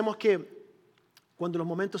 Reconocemos que cuando los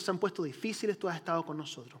momentos se han puesto difíciles, tú has estado con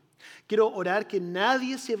nosotros. Quiero orar que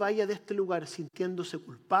nadie se vaya de este lugar sintiéndose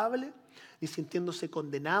culpable, ni sintiéndose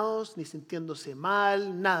condenados, ni sintiéndose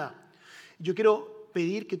mal, nada. Yo quiero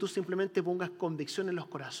pedir que tú simplemente pongas convicción en los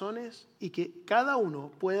corazones y que cada uno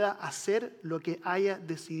pueda hacer lo que haya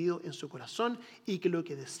decidido en su corazón y que lo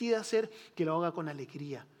que decida hacer, que lo haga con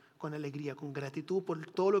alegría, con gratitud por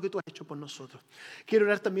todo lo que tú has hecho por nosotros. Quiero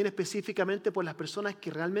orar también específicamente por las personas que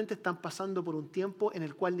realmente están pasando por un tiempo en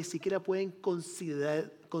el cual ni siquiera pueden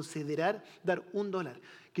considerar dar $1.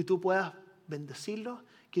 Que tú puedas bendecirlos,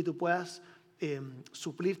 que tú puedas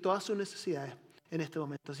suplir todas sus necesidades en este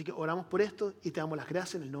momento. Así que oramos por esto y te damos las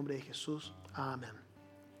gracias en el nombre de Jesús. Amén.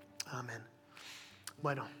 Amén.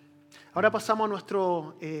 Bueno, ahora pasamos a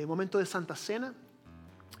nuestro momento de Santa Cena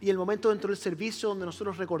y el momento dentro del servicio donde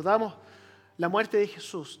nosotros recordamos la muerte de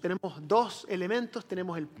Jesús. Tenemos 2 elementos,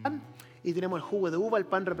 tenemos el pan y tenemos el jugo de uva. El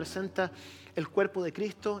pan representa el cuerpo de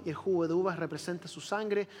Cristo y el jugo de uva representa su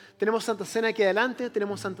sangre. Tenemos Santa Cena aquí adelante,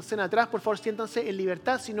 tenemos Santa Cena atrás. Por favor, siéntanse en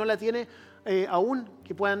libertad. Si no la tiene aún,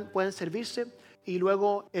 que puedan servirse. Y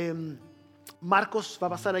luego Marcos va a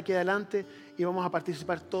pasar aquí adelante y vamos a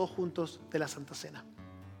participar todos juntos de la Santa Cena.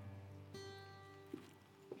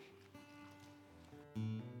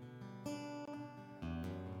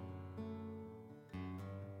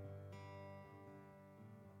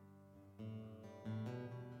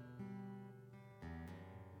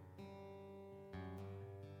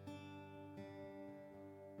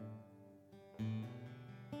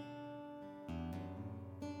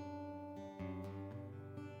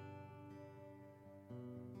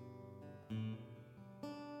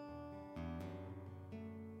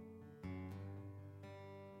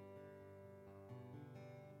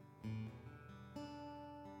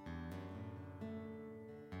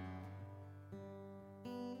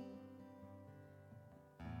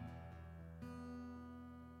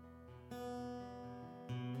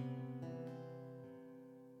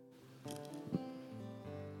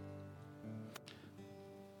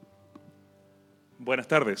 Buenas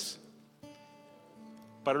tardes.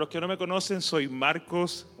 Para los que no me conocen, soy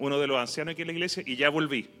Marcos, uno de los ancianos aquí en la iglesia, y ya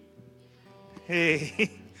volví.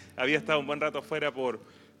 Había estado un buen rato afuera por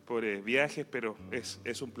viajes, pero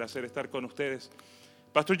es un placer estar con ustedes.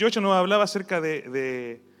 Pastor Yocho nos hablaba acerca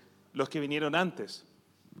de los que vinieron antes.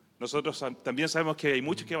 Nosotros también sabemos que hay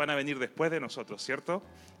muchos que van a venir después de nosotros, ¿cierto?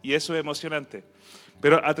 Y eso es emocionante.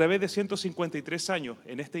 Pero a través de 153 años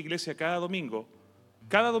en esta iglesia, cada domingo,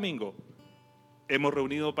 hemos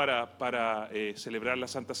reunido para celebrar la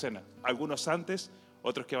Santa Cena. Algunos antes,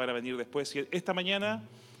 otros que van a venir después. Y esta mañana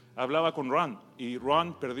hablaba con Ron, y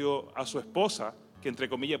Ron perdió a su esposa, que entre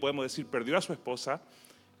comillas podemos decir perdió a su esposa,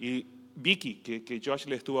 y Vicky, que Josh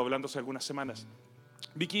le estuvo hablando hace algunas semanas.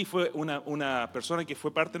 Vicky fue una persona que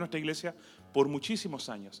fue parte de nuestra iglesia por muchísimos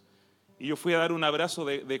años. Y yo fui a dar un abrazo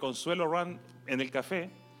de consuelo a Ron en el café,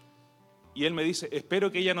 y él me dice,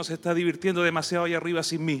 espero que ella no se está divirtiendo demasiado allá arriba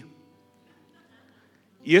sin mí.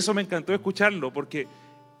 Y eso me encantó escucharlo, porque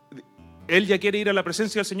él ya quiere ir a la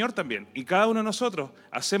presencia del Señor también. Y cada uno de nosotros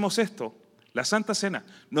hacemos esto, la Santa Cena.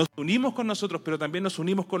 Nos unimos con nosotros, pero también nos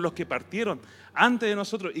unimos con los que partieron antes de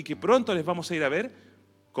nosotros y que pronto les vamos a ir a ver.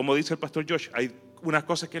 Como dice el pastor Josh, hay unas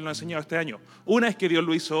cosas que él nos ha enseñado este año. Una es que Dios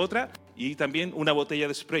lo hizo otra, y también una botella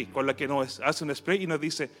de spray, con la que nos hace un spray y nos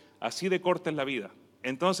dice, así de corta es la vida.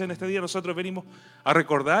 Entonces en este día nosotros venimos a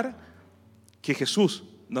recordar que Jesús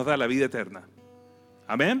nos da la vida eterna.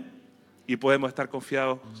 Amén. Y podemos estar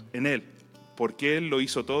confiados en Él, porque Él lo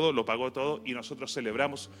hizo todo, lo pagó todo, y nosotros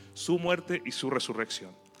celebramos su muerte y su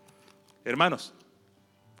resurrección. Hermanos,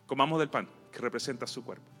 comamos del pan que representa su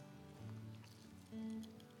cuerpo.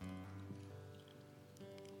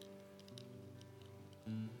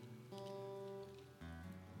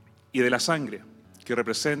 Y de la sangre que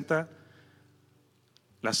representa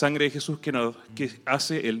la sangre de Jesús que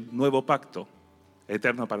hace el nuevo pacto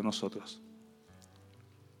eterno para nosotros.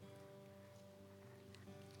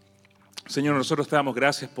 Señor, nosotros te damos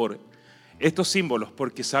gracias por estos símbolos,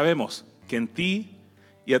 porque sabemos que en ti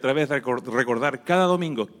y a través de recordar cada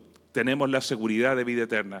domingo tenemos la seguridad de vida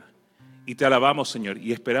eterna. Y te alabamos, Señor,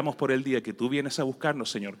 y esperamos por el día que tú vienes a buscarnos,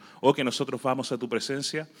 Señor, o que nosotros vamos a tu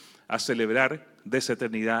presencia a celebrar de esa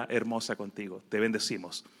eternidad hermosa contigo. Te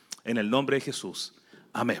bendecimos. En el nombre de Jesús.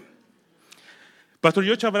 Amén. Pastor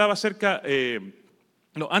Yocho hablaba acerca...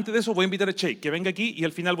 antes de eso voy a invitar a Che, que venga aquí, y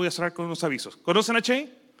al final voy a cerrar con unos avisos. ¿Conocen a Che?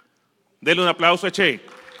 Denle un aplauso a Che.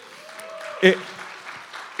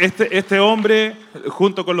 Este hombre,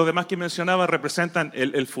 junto con los demás que mencionaba, representan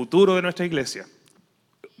el futuro de nuestra iglesia.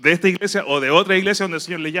 De esta iglesia o de otra iglesia donde el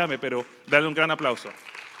Señor le llame, pero dale un gran aplauso.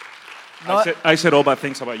 No, I said all bad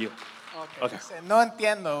things about you. Okay. No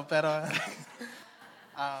entiendo, pero...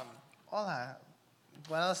 hola,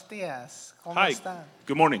 buenos días. ¿Cómo Hi, están?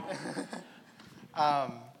 good morning.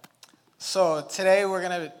 So today we're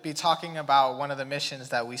going to be talking about one of the missions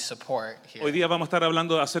that we support here. Hoy día vamos a estar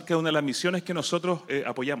hablando acerca de una de las misiones que nosotros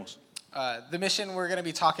apoyamos. The mission we're going to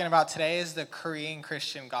be talking about today is the Korean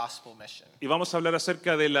Christian Gospel Mission. Y vamos a hablar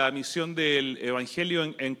acerca de la misión del Evangelio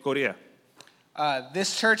en Corea.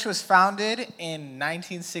 This church was founded in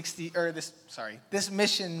this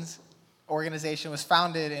missions organization was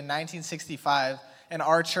founded in 1965, and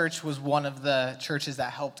our church was one of the churches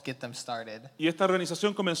that helped get them started. Y esta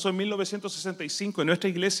organización comenzó en 1965 y nuestra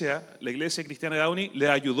iglesia, la Iglesia Cristiana de Downey, le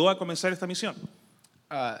ayudó a comenzar esta misión.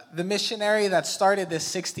 The missionary that started this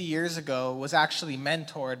 60 years ago was actually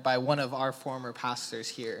mentored by one of our former pastors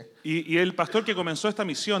here. Y el pastor que comenzó esta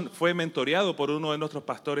misión fue mentoreado por uno de nuestros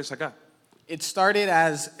pastores acá. It started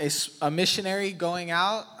as a missionary going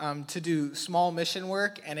out to do small mission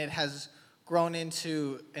work, and it has grown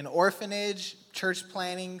into an orphanage, church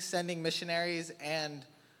planning, sending missionaries, and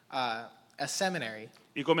a seminary.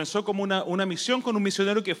 Y comenzó como una misión con un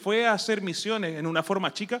misionero que fue a hacer misiones en una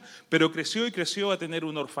forma chica, pero creció y creció a tener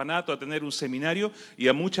un orfanato, a tener un seminario y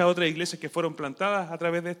a muchas otras iglesias que fueron plantadas a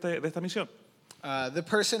través de esta misión. The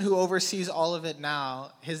person who oversees all of it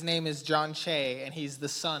now, his name is John Che, and he's the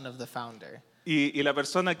son of the founder. Y la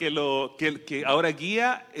persona que ahora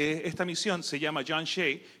guía esta misión se llama John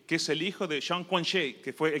Shea, que es el hijo de Sean Kwan Shea,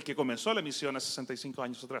 que fue el que comenzó la misión hace 65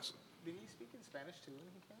 años atrás. Did he speak in Spanish too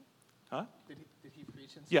when he came? ¿Ah? Did he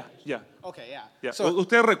preach in Ya, Spanish? ya. Okay, yeah. Ya. So,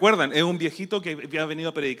 Ustedes recuerdan, es un viejito que ha venido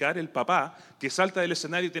a predicar, el papá, que salta del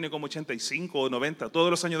escenario y tiene como 85 o 90 todos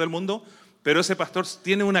los años del mundo, pero ese pastor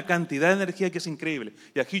tiene una cantidad de energía que es increíble.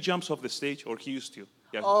 Yeah, he jumps off the stage, or he used to.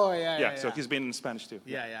 Yeah. Oh, yeah. So he's been in Spanish too.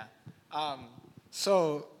 Yeah.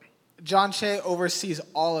 So John Che oversees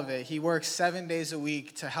all of it. He works 7 days a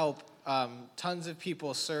week to help tons of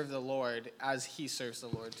people serve the Lord as he serves the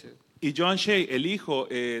Lord too. Y John Shea, el hijo,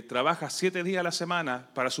 trabaja 7 días a la semana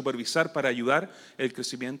para supervisar, para ayudar el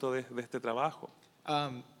crecimiento de este trabajo.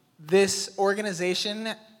 This organization,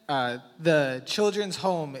 the Children's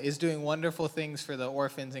Home, is doing wonderful things for the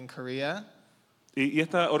orphans in Korea. Y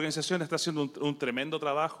esta organización está haciendo un tremendo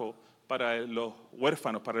trabajo para los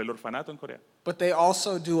huérfanos, para el orfanato en Corea. But they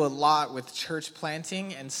also do a lot with church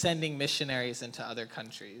planting and sending missionaries into other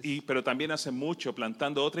countries. Pero también hacen mucho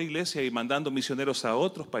plantando otra iglesia y mandando misioneros a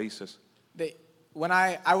otros países. When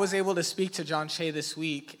I was able to speak to John Shea this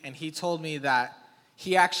week, and he told me that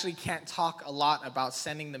he actually can't talk a lot about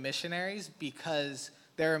sending the missionaries because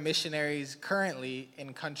there are missionaries currently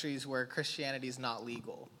in countries where Christianity is not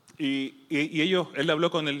legal. Él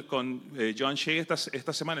habló con John Shea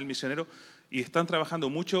esta semana, el misionero, y están trabajando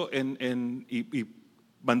mucho y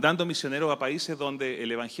mandando misioneros a países donde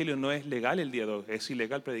el evangelio no es legal el día de hoy, es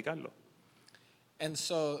ilegal predicarlo. And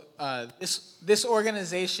so this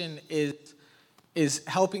organization is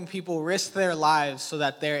helping people risk their lives so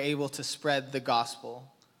that they're able to spread the gospel.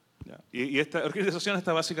 Y esta organización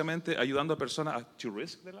está básicamente ayudando a personas to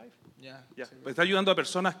risk their life. Yeah. Está ayudando a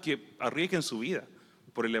personas que arriesguen su vida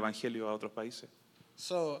por el evangelio a otros países.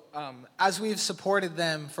 So as we've supported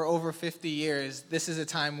them for over 50 years, this is a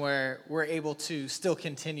time where we're able to still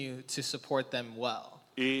continue to support them well.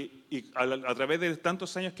 Y a través de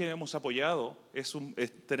tantos años que hemos apoyado,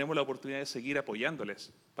 tenemos la oportunidad de seguir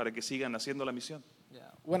apoyándoles para que sigan haciendo la misión. Yeah.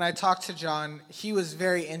 When I talked to John, he was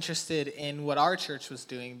very interested in what our church was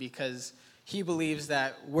doing because he believes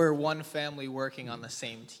that we're one family working on the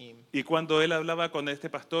same team. Y cuando él hablaba con este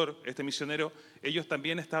pastor, este misionero, ellos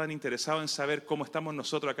también estaban interesados en saber cómo estamos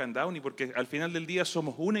nosotros acá en Downey, porque al final del día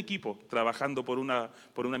somos un equipo trabajando por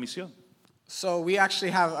una misión. So we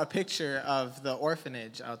actually have a picture of the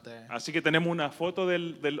orphanage out there. Así que tenemos una foto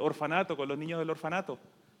del orfanato con los niños del orfanato.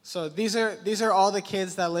 So these are all the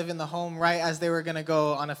kids that live in the home right as they were going to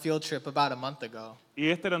go on a field trip about a month ago. Y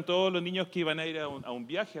eran todos los niños que iban a ir a un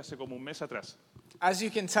viaje hace como un mes atrás. As you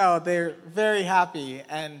can tell, they're very happy,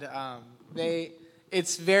 and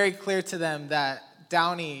it's very clear to them that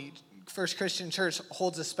Downey First Christian Church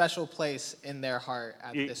holds a special place in their heart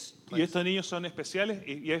at this place. Y estos niños son especiales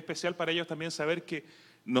y es especial para ellos también saber que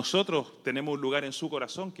nosotros tenemos un lugar en su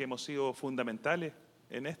corazón, que hemos sido fundamentales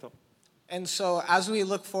en esto. And so as we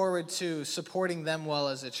look forward to supporting them well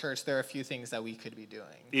as a church, there are a few things that we could be doing.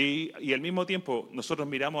 Y al mismo tiempo nosotros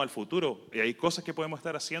miramos al futuro y hay cosas que podemos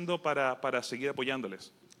estar haciendo para seguir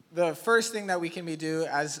apoyándoles. The first thing that we can be do,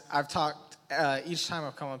 as I've talked each time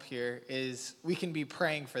I've come up here, is we can be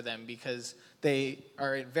praying for them because they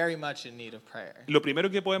are very much in need of prayer. Lo primero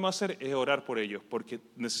que podemos hacer es orar por ellos porque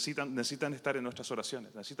necesitan estar en nuestras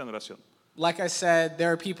oraciones, necesitan oración. Like I said, there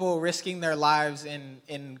are people risking their lives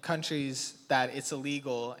in countries that it's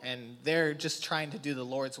illegal, and they're just trying to do the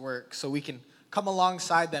Lord's work, so we can come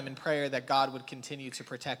alongside them in prayer that God would continue to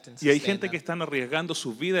protect and Y hay sustain gente que them. están arriesgando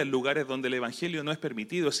sus vidas en lugares donde el evangelio no es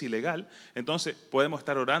permitido, es ilegal. Entonces podemos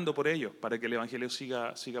estar orando por ellos para que el evangelio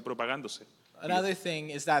siga propagándose. Another thing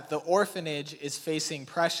is that the orphanage is facing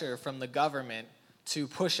pressure from the government to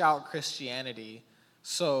push out Christianity,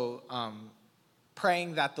 so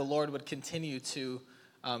praying that the Lord would continue to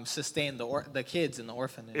sustain the kids in the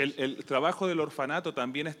orphanage. El trabajo del orfanato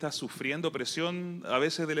también está sufriendo presión a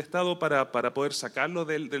veces del Estado para poder sacarlo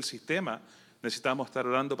del sistema. Necesitamos estar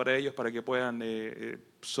orando para ellos para que puedan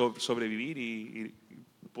sobrevivir y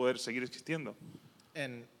poder seguir existiendo.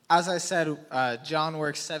 And as I said, John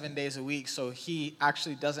works 7 days a week, so he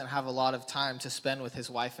actually doesn't have a lot of time to spend with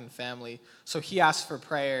his wife and family. So he asked for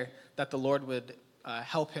prayer that the Lord would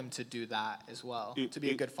help him to do that as well, to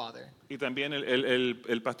be a good father. Y también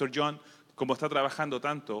el pastor John, como está trabajando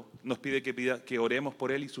tanto, nos pide que oremos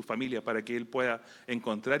por él y su familia para que él pueda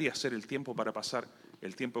encontrar y hacer el tiempo para pasar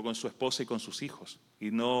el tiempo con su esposa y con sus hijos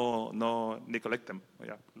y no neglect them.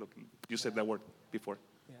 Yeah, look, you said that word before.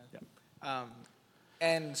 Yeah.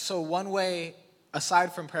 And so one way,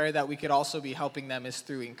 aside from prayer, that we could also be helping them is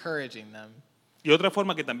through encouraging them. Y otra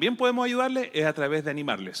forma que también podemos ayudarles es a través de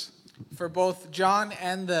animarles. For both John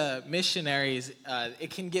and the missionaries, it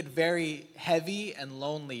can get very heavy and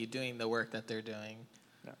lonely doing the work that they're doing.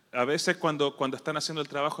 A veces cuando están haciendo el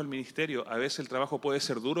trabajo del ministerio, a veces el trabajo puede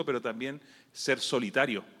ser duro, pero también ser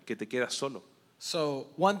solitario, que te quedas solo. So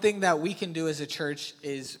one thing that we can do as a church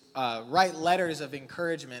is write letters of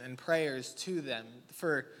encouragement and prayers to them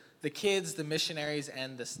for the kids, the missionaries,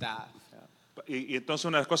 and the staff. Y entonces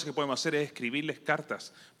una de las cosas que podemos hacer es escribirles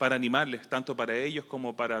cartas para animarles, tanto para ellos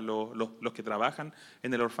como para los que trabajan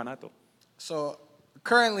en el orfanato. So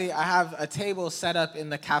currently I have a table set up in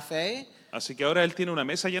the cafe. Así que ahora él tiene una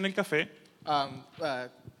mesa allá en el café.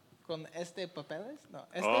 con este papeles? No,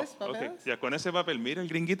 Oh, ¿estos papeles? ok. Ya con ese papel, mira el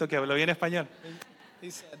gringuito que habla bien español. He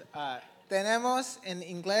said, tenemos en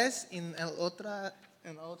inglés en el otro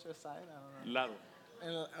side, I don't know. Lado. En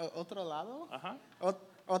el otro lado? Ajá.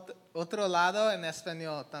 Otro lado en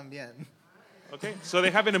español también. Okay. So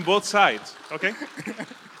they have it in both sides. Okay.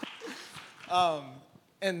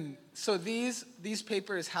 And so these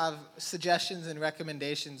papers have suggestions and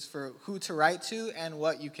recommendations for who to write to and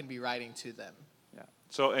what you can be writing to them. Yeah.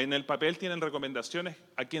 So en el papel tienen recomendaciones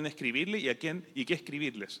a quién escribirle y a quién y qué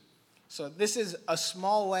escribirles. So this is a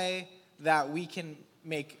small way that we can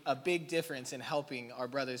make a big difference in helping our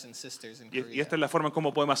brothers and sisters in Y Korea. esta es la forma en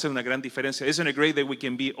cómo podemos hacer una gran diferencia. Isn't it great that we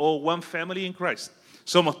can be all one family in Christ?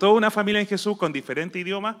 Somos toda una familia en Jesús con diferentes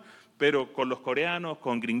idiomas, pero con los coreanos,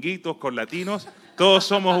 con gringuitos, con latinos, todos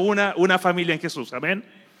somos una familia en Jesús. Amén.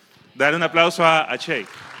 Dar un aplauso a Che.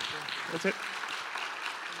 That's it.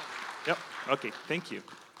 Yep. Okay. Thank you.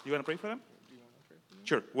 You want to pray for them?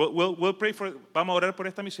 Sure. We'll pray for. Vamos a orar por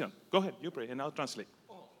esta misión. Go ahead. You pray, and I'll translate.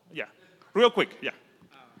 Yeah. Real quick. Yeah.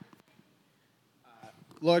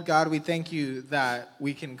 Lord God, we thank you that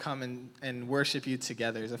we can come and worship you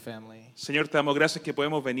together as a family. Señor, te damos gracias que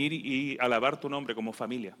podemos venir y alabar tu nombre como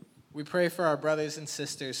familia. We pray for our brothers and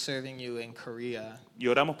sisters serving you in Korea, Y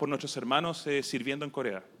oramos por nuestros hermanos sirviendo en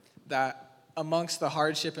Corea. that amongst the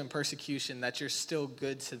hardship and persecution, that you're still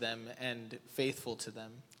good to them and faithful to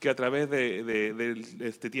them. Que a través de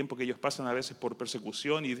este tiempo que ellos pasan a veces por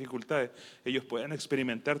persecución y dificultades, ellos puedan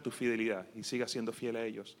experimentar tu fidelidad y sigas siendo fiel a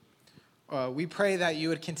ellos. We pray that you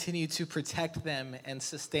would continue to protect them and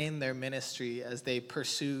sustain their ministry as they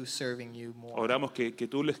pursue serving you more. Oramos que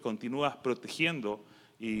tú les continúas protegiendo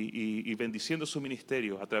y bendiciendo su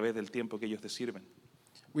ministerio a través del tiempo que ellos te sirven.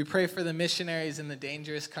 We pray for the missionaries in the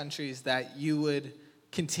dangerous countries that you would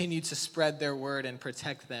continue to spread their word and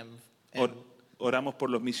protect them. And Oramos por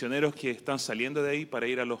los misioneros que están saliendo de ahí para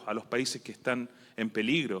ir a los países que están en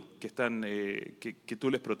peligro, que tú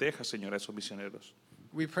les protejas, Señor, a esos misioneros.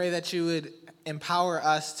 we pray that you would empower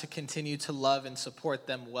us to continue to love and support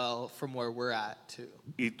them well from where we're at too.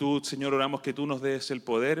 Y tú, Señor, oramos que tú nos des el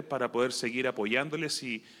poder para poder seguir apoyándoles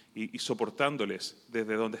y soportándoles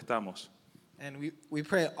desde donde estamos. And we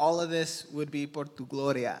pray all of this would be por tu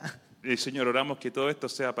gloria. Y, Señor, oramos que todo esto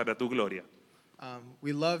sea para tu gloria.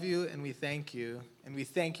 We love you and we thank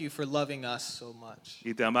you for loving us so much.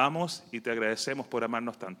 Y te amamos y te agradecemos por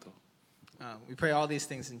amarnos tanto. We pray all these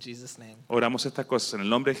things in Jesus' name. Oramos estas cosas en el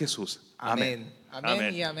nombre de Jesús. Amén. Amén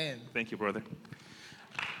Amén. y amén. Thank you, brother.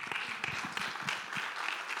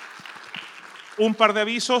 Un par de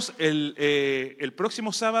avisos. El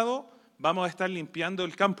próximo sábado vamos a estar limpiando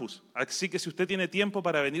el campus. Así que si usted tiene tiempo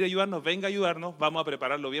para venir a ayudarnos, venga a ayudarnos. Vamos a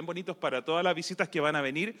prepararlo bien bonitos para todas las visitas que van a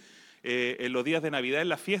venir en los días de Navidad, en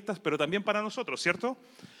las fiestas, pero también para nosotros, ¿cierto?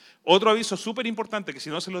 Otro aviso súper importante, que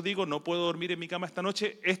si no se los digo, no puedo dormir en mi cama esta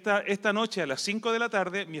noche. Esta noche a las 5 de la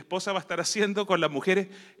tarde, mi esposa va a estar haciendo con las mujeres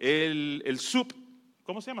el SUP,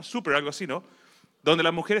 ¿cómo se llama? Super, algo así, ¿no? Donde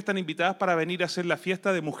las mujeres están invitadas para venir a hacer la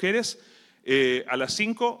fiesta de mujeres a las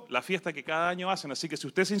 5, la fiesta que cada año hacen. Así que si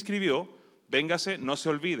usted se inscribió, véngase, no se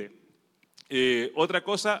olvide. Otra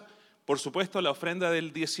cosa, por supuesto, la ofrenda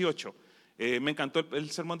del 18. Me encantó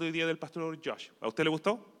el sermón de hoy día del pastor Josh. ¿A usted le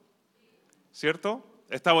gustó? ¿Cierto?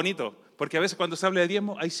 Está bonito, porque a veces cuando se habla de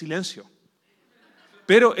diezmo hay silencio.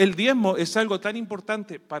 Pero el diezmo es algo tan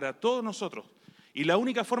importante para todos nosotros. Y la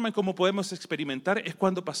única forma en cómo podemos experimentar es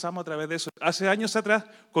cuando pasamos a través de eso. Hace años atrás,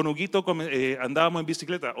 con Huguito andábamos en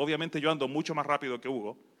bicicleta. Obviamente yo ando mucho más rápido que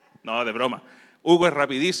Hugo. No, de broma. Hugo es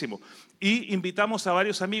rapidísimo. Y invitamos a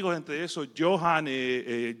varios amigos, entre esos Johan,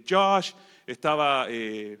 Josh, estaba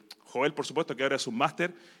Joel, por supuesto, que ahora es un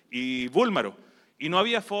máster, y Búlmaro. Y no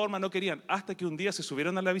había forma, no querían, hasta que un día se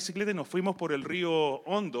subieron a la bicicleta y nos fuimos por el río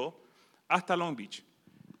Hondo hasta Long Beach.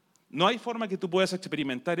 No hay forma que tú puedas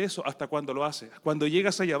experimentar eso hasta cuando lo haces. Cuando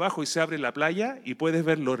llegas allá abajo y se abre la playa y puedes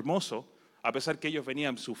ver lo hermoso, a pesar que ellos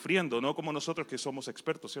venían sufriendo, no como nosotros que somos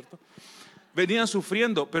expertos, ¿cierto? Venían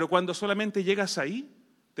sufriendo, pero cuando solamente llegas ahí,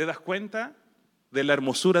 te das cuenta de la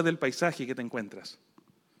hermosura del paisaje que te encuentras.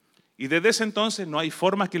 Y desde ese entonces no hay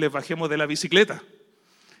forma que les bajemos de la bicicleta.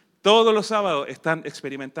 Todos los sábados están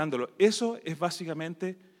experimentándolo. Eso es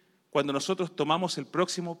básicamente cuando nosotros tomamos el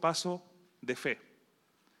próximo paso de fe.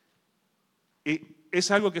 Y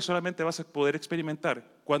es algo que solamente vas a poder experimentar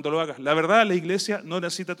cuando lo hagas. La verdad, la iglesia no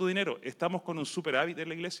necesita tu dinero. Estamos con un superávit en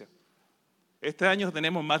la iglesia. Este año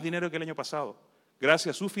tenemos más dinero que el año pasado,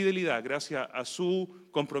 gracias a su fidelidad, gracias a su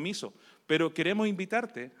compromiso. Pero queremos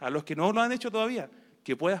invitarte, a los que no lo han hecho todavía,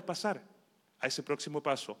 que puedas pasar a ese próximo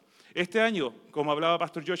paso. Este año, como hablaba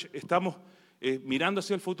Pastor Josh, estamos mirando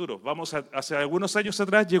hacia el futuro. Hace algunos años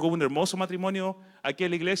atrás llegó un hermoso matrimonio aquí a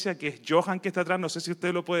la iglesia, que es Johan, que está atrás, no sé si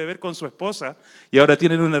usted lo puede ver, con su esposa, y ahora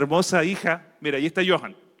tienen una hermosa hija. Mira, ahí está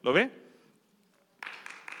Johan, ¿lo ve?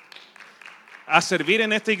 A servir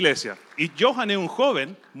en esta iglesia. Y Johan es un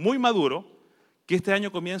joven muy maduro que este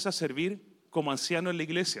año comienza a servir como anciano en la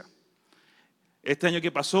iglesia. Este año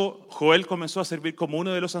que pasó, Joel comenzó a servir como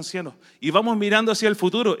uno de los ancianos. Y vamos mirando hacia el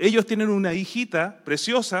futuro. Ellos tienen una hijita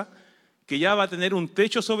preciosa que ya va a tener un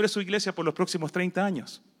techo sobre su iglesia por los próximos 30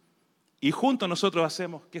 años. Y juntos nosotros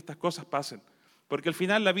hacemos que estas cosas pasen. Porque al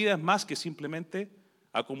final la vida es más que simplemente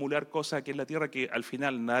acumular cosas aquí en la tierra, que al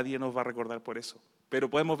final nadie nos va a recordar por eso. Pero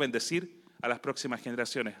podemos bendecir a las próximas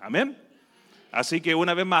generaciones. Amén. Así que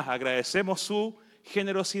una vez más agradecemos su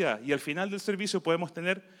generosidad y al final del servicio podemos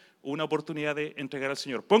tener una oportunidad de entregar al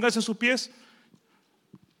Señor. Pónganse en sus pies.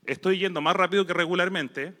 Estoy yendo más rápido que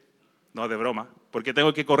regularmente. No, de broma, porque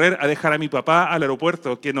tengo que correr a dejar a mi papá al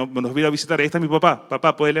aeropuerto, que nos vino a visitar. Ahí está mi papá.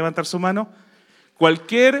 Papá, ¿puede levantar su mano?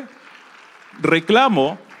 Cualquier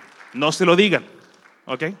reclamo, no se lo digan,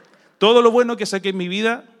 ¿ok? Todo lo bueno que saqué en mi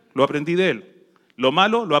vida, lo aprendí de él. Lo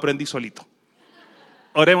malo, lo aprendí solito.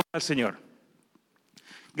 Oremos al Señor.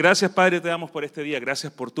 Gracias, Padre, te damos por este día.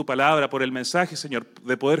 Gracias por tu palabra, por el mensaje, Señor,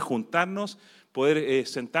 de poder juntarnos, poder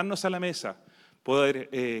sentarnos a la mesa, poder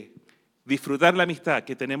disfrutar la amistad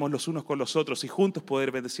que tenemos los unos con los otros y juntos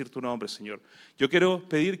poder bendecir tu nombre, Señor. Yo quiero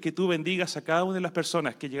pedir que tú bendigas a cada una de las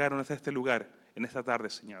personas que llegaron hasta este lugar en esta tarde,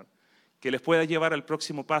 Señor. Que les pueda llevar al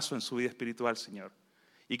próximo paso en su vida espiritual, Señor.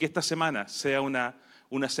 Y que esta semana sea una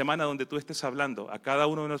semana donde tú estés hablando a cada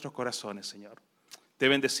uno de nuestros corazones, Señor. Te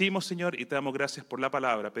bendecimos, Señor, y te damos gracias por la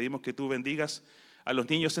palabra. Pedimos que tú bendigas a los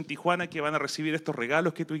niños en Tijuana que van a recibir estos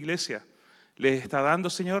regalos que tu iglesia les está dando,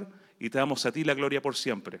 Señor, y te damos a ti la gloria por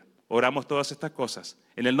siempre. Oramos todas estas cosas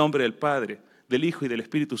en el nombre del Padre, del Hijo y del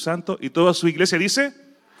Espíritu Santo. Y toda su iglesia dice: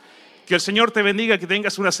 que el Señor te bendiga, que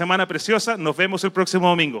tengas una semana preciosa. Nos vemos el próximo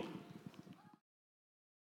domingo.